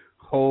policy.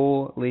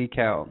 Holy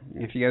cow.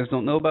 If you guys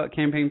don't know about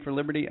Campaign for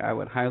Liberty, I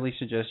would highly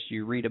suggest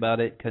you read about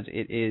it because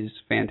it is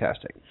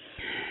fantastic.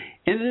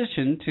 In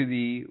addition to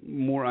the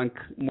more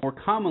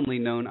commonly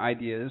known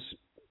ideas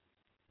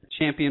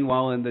championed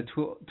while in the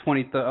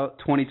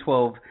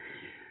 2012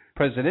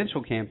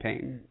 presidential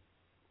campaign,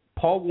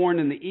 Paul warned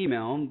in the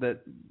email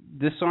that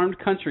disarmed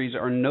countries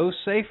are not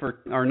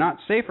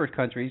safer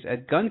countries, as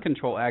gun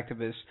control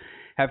activists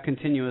have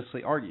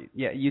continuously argued.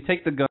 Yeah, you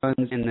take the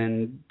guns and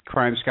then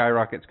crime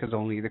skyrockets because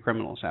only the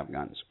criminals have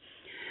guns.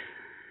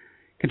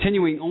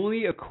 Continuing,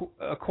 only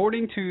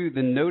according to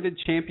the noted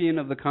champion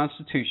of the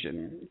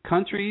Constitution,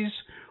 countries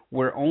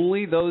where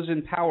only those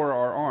in power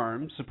are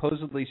armed,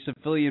 supposedly for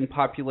the civilian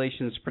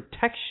population's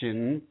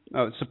protection,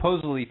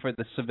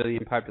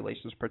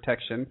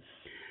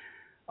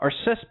 are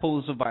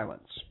cesspools of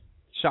violence.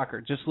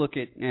 Shocker. Just look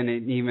at, and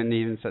it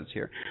even says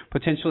here,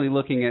 potentially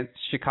looking at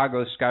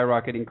Chicago's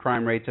skyrocketing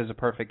crime rates as a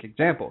perfect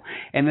example.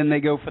 And then they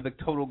go for the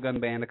total gun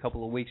ban a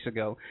couple of weeks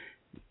ago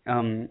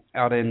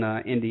out in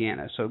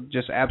Indiana. So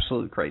just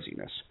absolute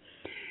craziness.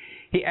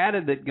 He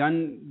added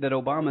that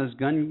Obama's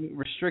gun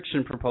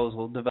restriction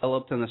proposal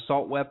developed an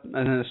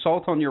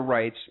assault on your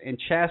rights and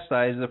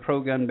chastised the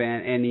pro-gun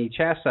ban, and he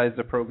chastised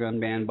the pro-gun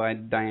ban by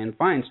Dianne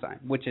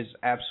Feinstein, which is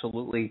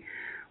absolutely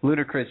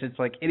ludicrous. It's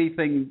like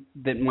anything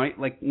that might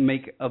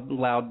make a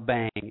loud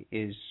bang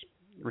is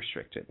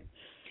restricted.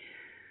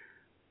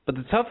 But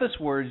the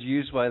toughest words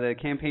used by the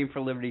Campaign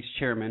for Liberty's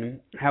chairman,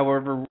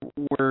 however,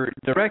 were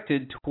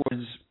directed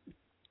towards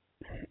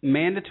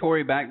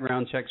mandatory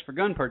background checks for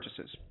gun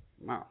purchases.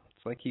 Wow.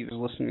 It's like he was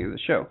listening to the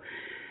show.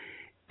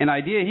 An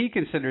idea he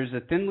considers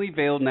a thinly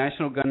veiled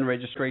national gun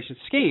registration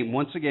scheme.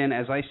 Once again,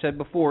 as I said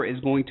before,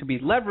 is going to be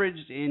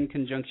leveraged in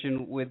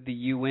conjunction with the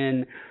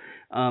UN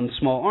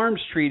Small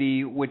Arms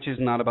Treaty, which is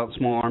not about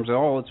small arms at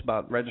all. It's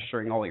about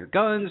registering all your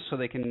guns so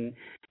they can,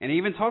 and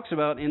even talks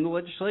about, in the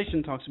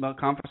legislation, talks about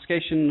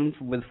confiscation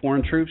with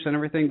foreign troops and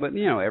everything, but,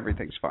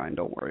 everything's fine.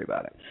 Don't worry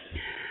about it.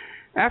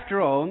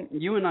 After all,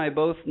 you and I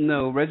both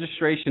know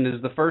registration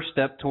is the first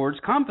step towards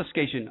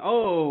confiscation.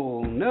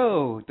 Oh,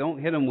 no,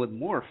 don't hit him with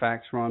more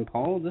facts, Ron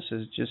Paul. This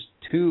is just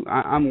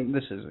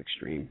this is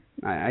extreme.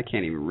 I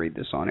can't even read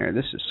this on air.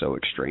 This is so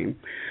extreme.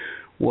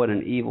 What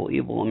an evil,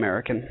 evil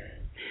American.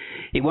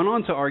 He went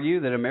on to argue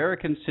that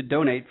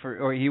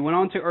he went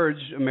on to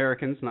urge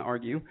Americans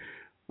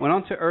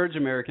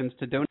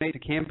to donate to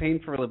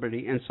Campaign for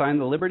Liberty and sign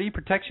the Liberty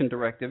Protection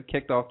Directive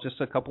kicked off just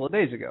a couple of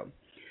days ago,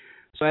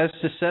 so as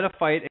to set a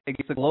fight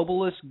against the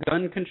globalist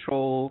gun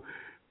control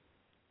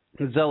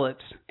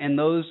zealots and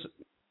those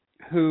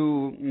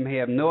who may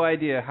have no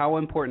idea how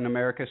important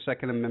America's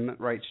Second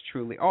Amendment rights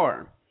truly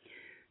are.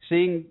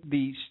 Seeing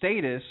the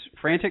status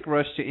frantic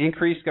rush to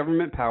increase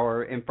government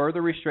power and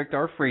further restrict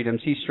our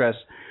freedoms, he stressed,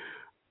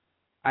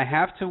 I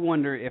have to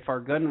wonder if our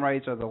gun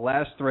rights are the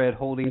last thread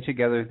holding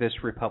together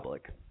this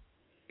republic.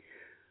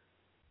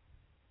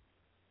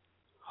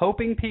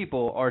 Hoping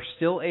people are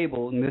still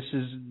able, and this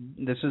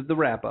is the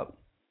wrap-up,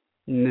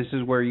 and this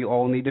is where you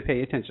all need to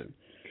pay attention.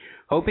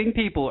 Hoping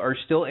people are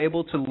still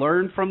able to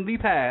learn from the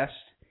past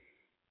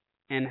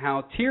and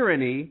how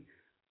tyranny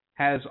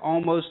has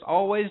almost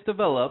always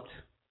developed.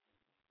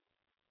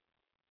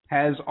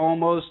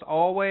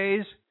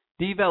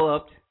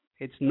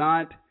 It's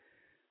not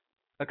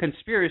a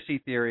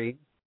conspiracy theory.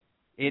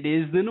 It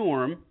is the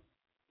norm.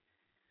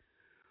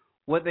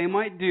 What they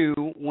might do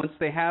once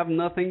they have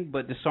nothing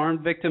but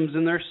disarmed victims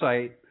in their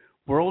sight,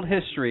 world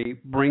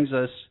history brings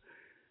us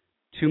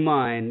to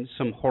mind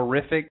some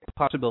horrific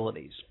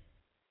possibilities.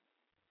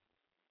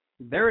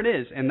 There it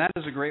is, and that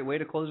is a great way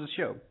to close the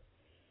show.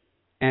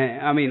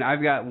 And I mean,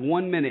 I've got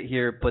 1 minute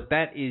here, but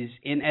that is,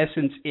 in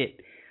essence, it.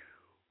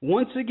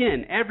 Once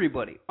again,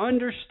 everybody,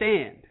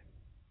 understand,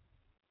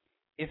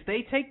 if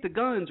they take the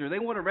guns or they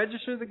want to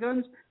register the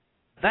guns,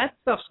 that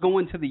stuff's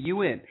going to the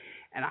UN.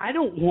 And I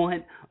don't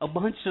want a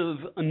bunch of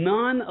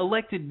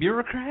non-elected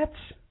bureaucrats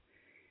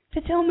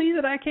to tell me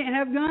that I can't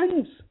have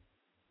guns.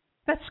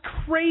 That's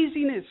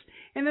craziness.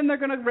 And then they're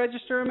going to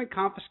register them and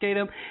confiscate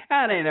them.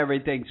 And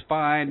everything's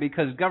fine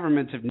because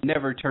governments have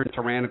never turned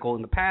tyrannical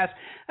in the past.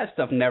 That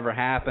stuff never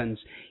happens.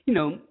 You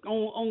know,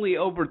 only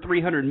over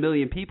 300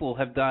 million people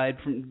have died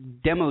from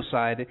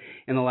democide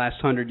in the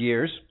last 100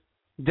 years.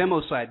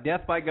 Democide,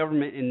 death by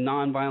government in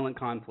nonviolent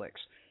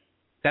conflicts.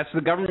 That's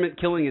the government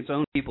killing its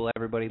own people,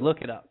 everybody.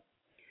 Look it up.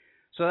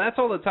 So that's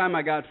all the time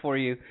I got for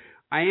you.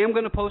 I am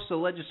going to post the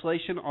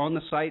legislation on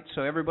the site,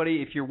 so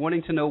everybody, if you're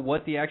wanting to know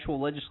what the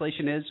actual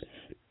legislation is,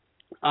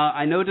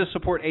 I know to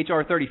support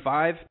H.R.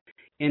 35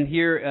 in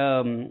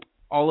here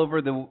all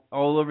over the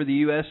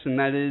U.S., and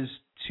that is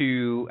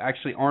to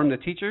actually arm the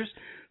teachers.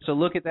 So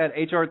look at that,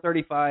 H.R.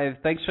 35.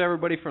 Thanks to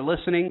everybody for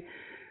listening.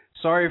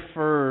 Sorry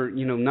for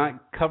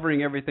not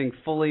covering everything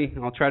fully.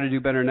 I'll try to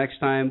do better next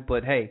time,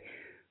 but hey,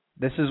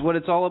 this is what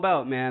it's all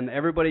about, man.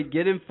 Everybody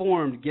get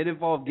informed, get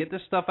involved, get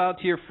this stuff out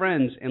to your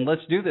friends, and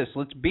let's do this.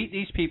 Let's beat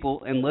these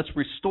people, and let's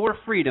restore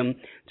freedom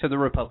to the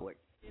Republic.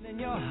 In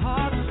your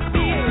heart,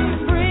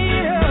 freedom,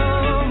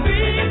 freedom.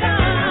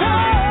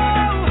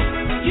 Oh,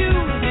 you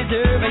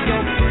deserve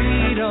your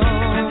freedom.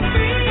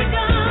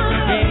 Freedom.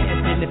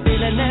 Yes, and the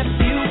feeling that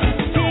you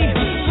feel.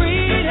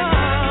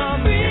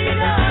 Freedom,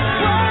 freedom.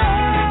 Oh,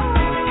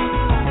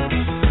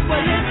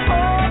 well, it's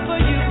all for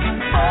you,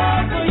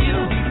 all for you,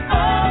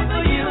 all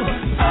for you.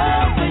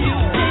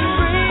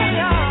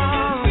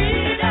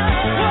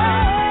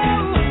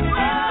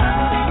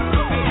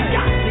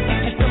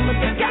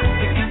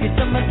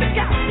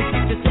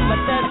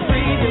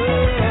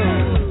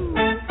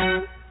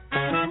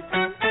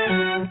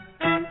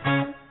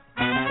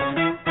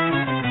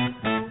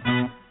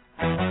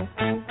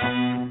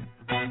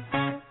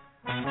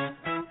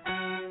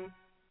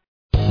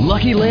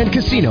 Lucky Land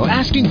Casino,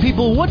 asking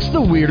people, what's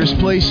the weirdest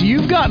place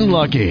you've gotten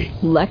lucky?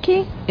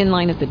 Lucky? In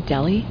line at the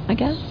deli, I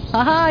guess?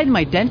 Aha, in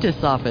my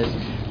dentist's office.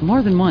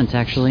 More than once,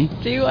 actually.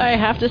 Do I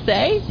have to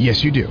say?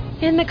 Yes, you do.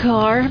 In the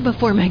car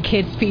before my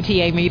kids'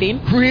 PTA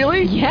meeting.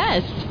 Really?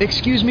 Yes.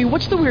 Excuse me,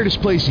 what's the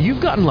weirdest place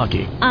you've gotten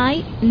lucky?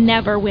 I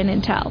never win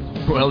and tell.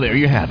 Well, there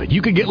you have it.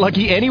 You can get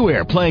lucky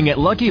anywhere, playing at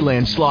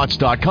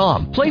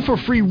LuckyLandSlots.com. Play for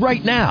free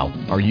right now.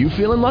 Are you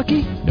feeling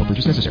lucky? No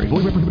purchase necessary.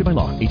 Void where prohibited by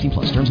law. 18+.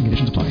 Terms and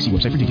conditions apply. See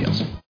website for details.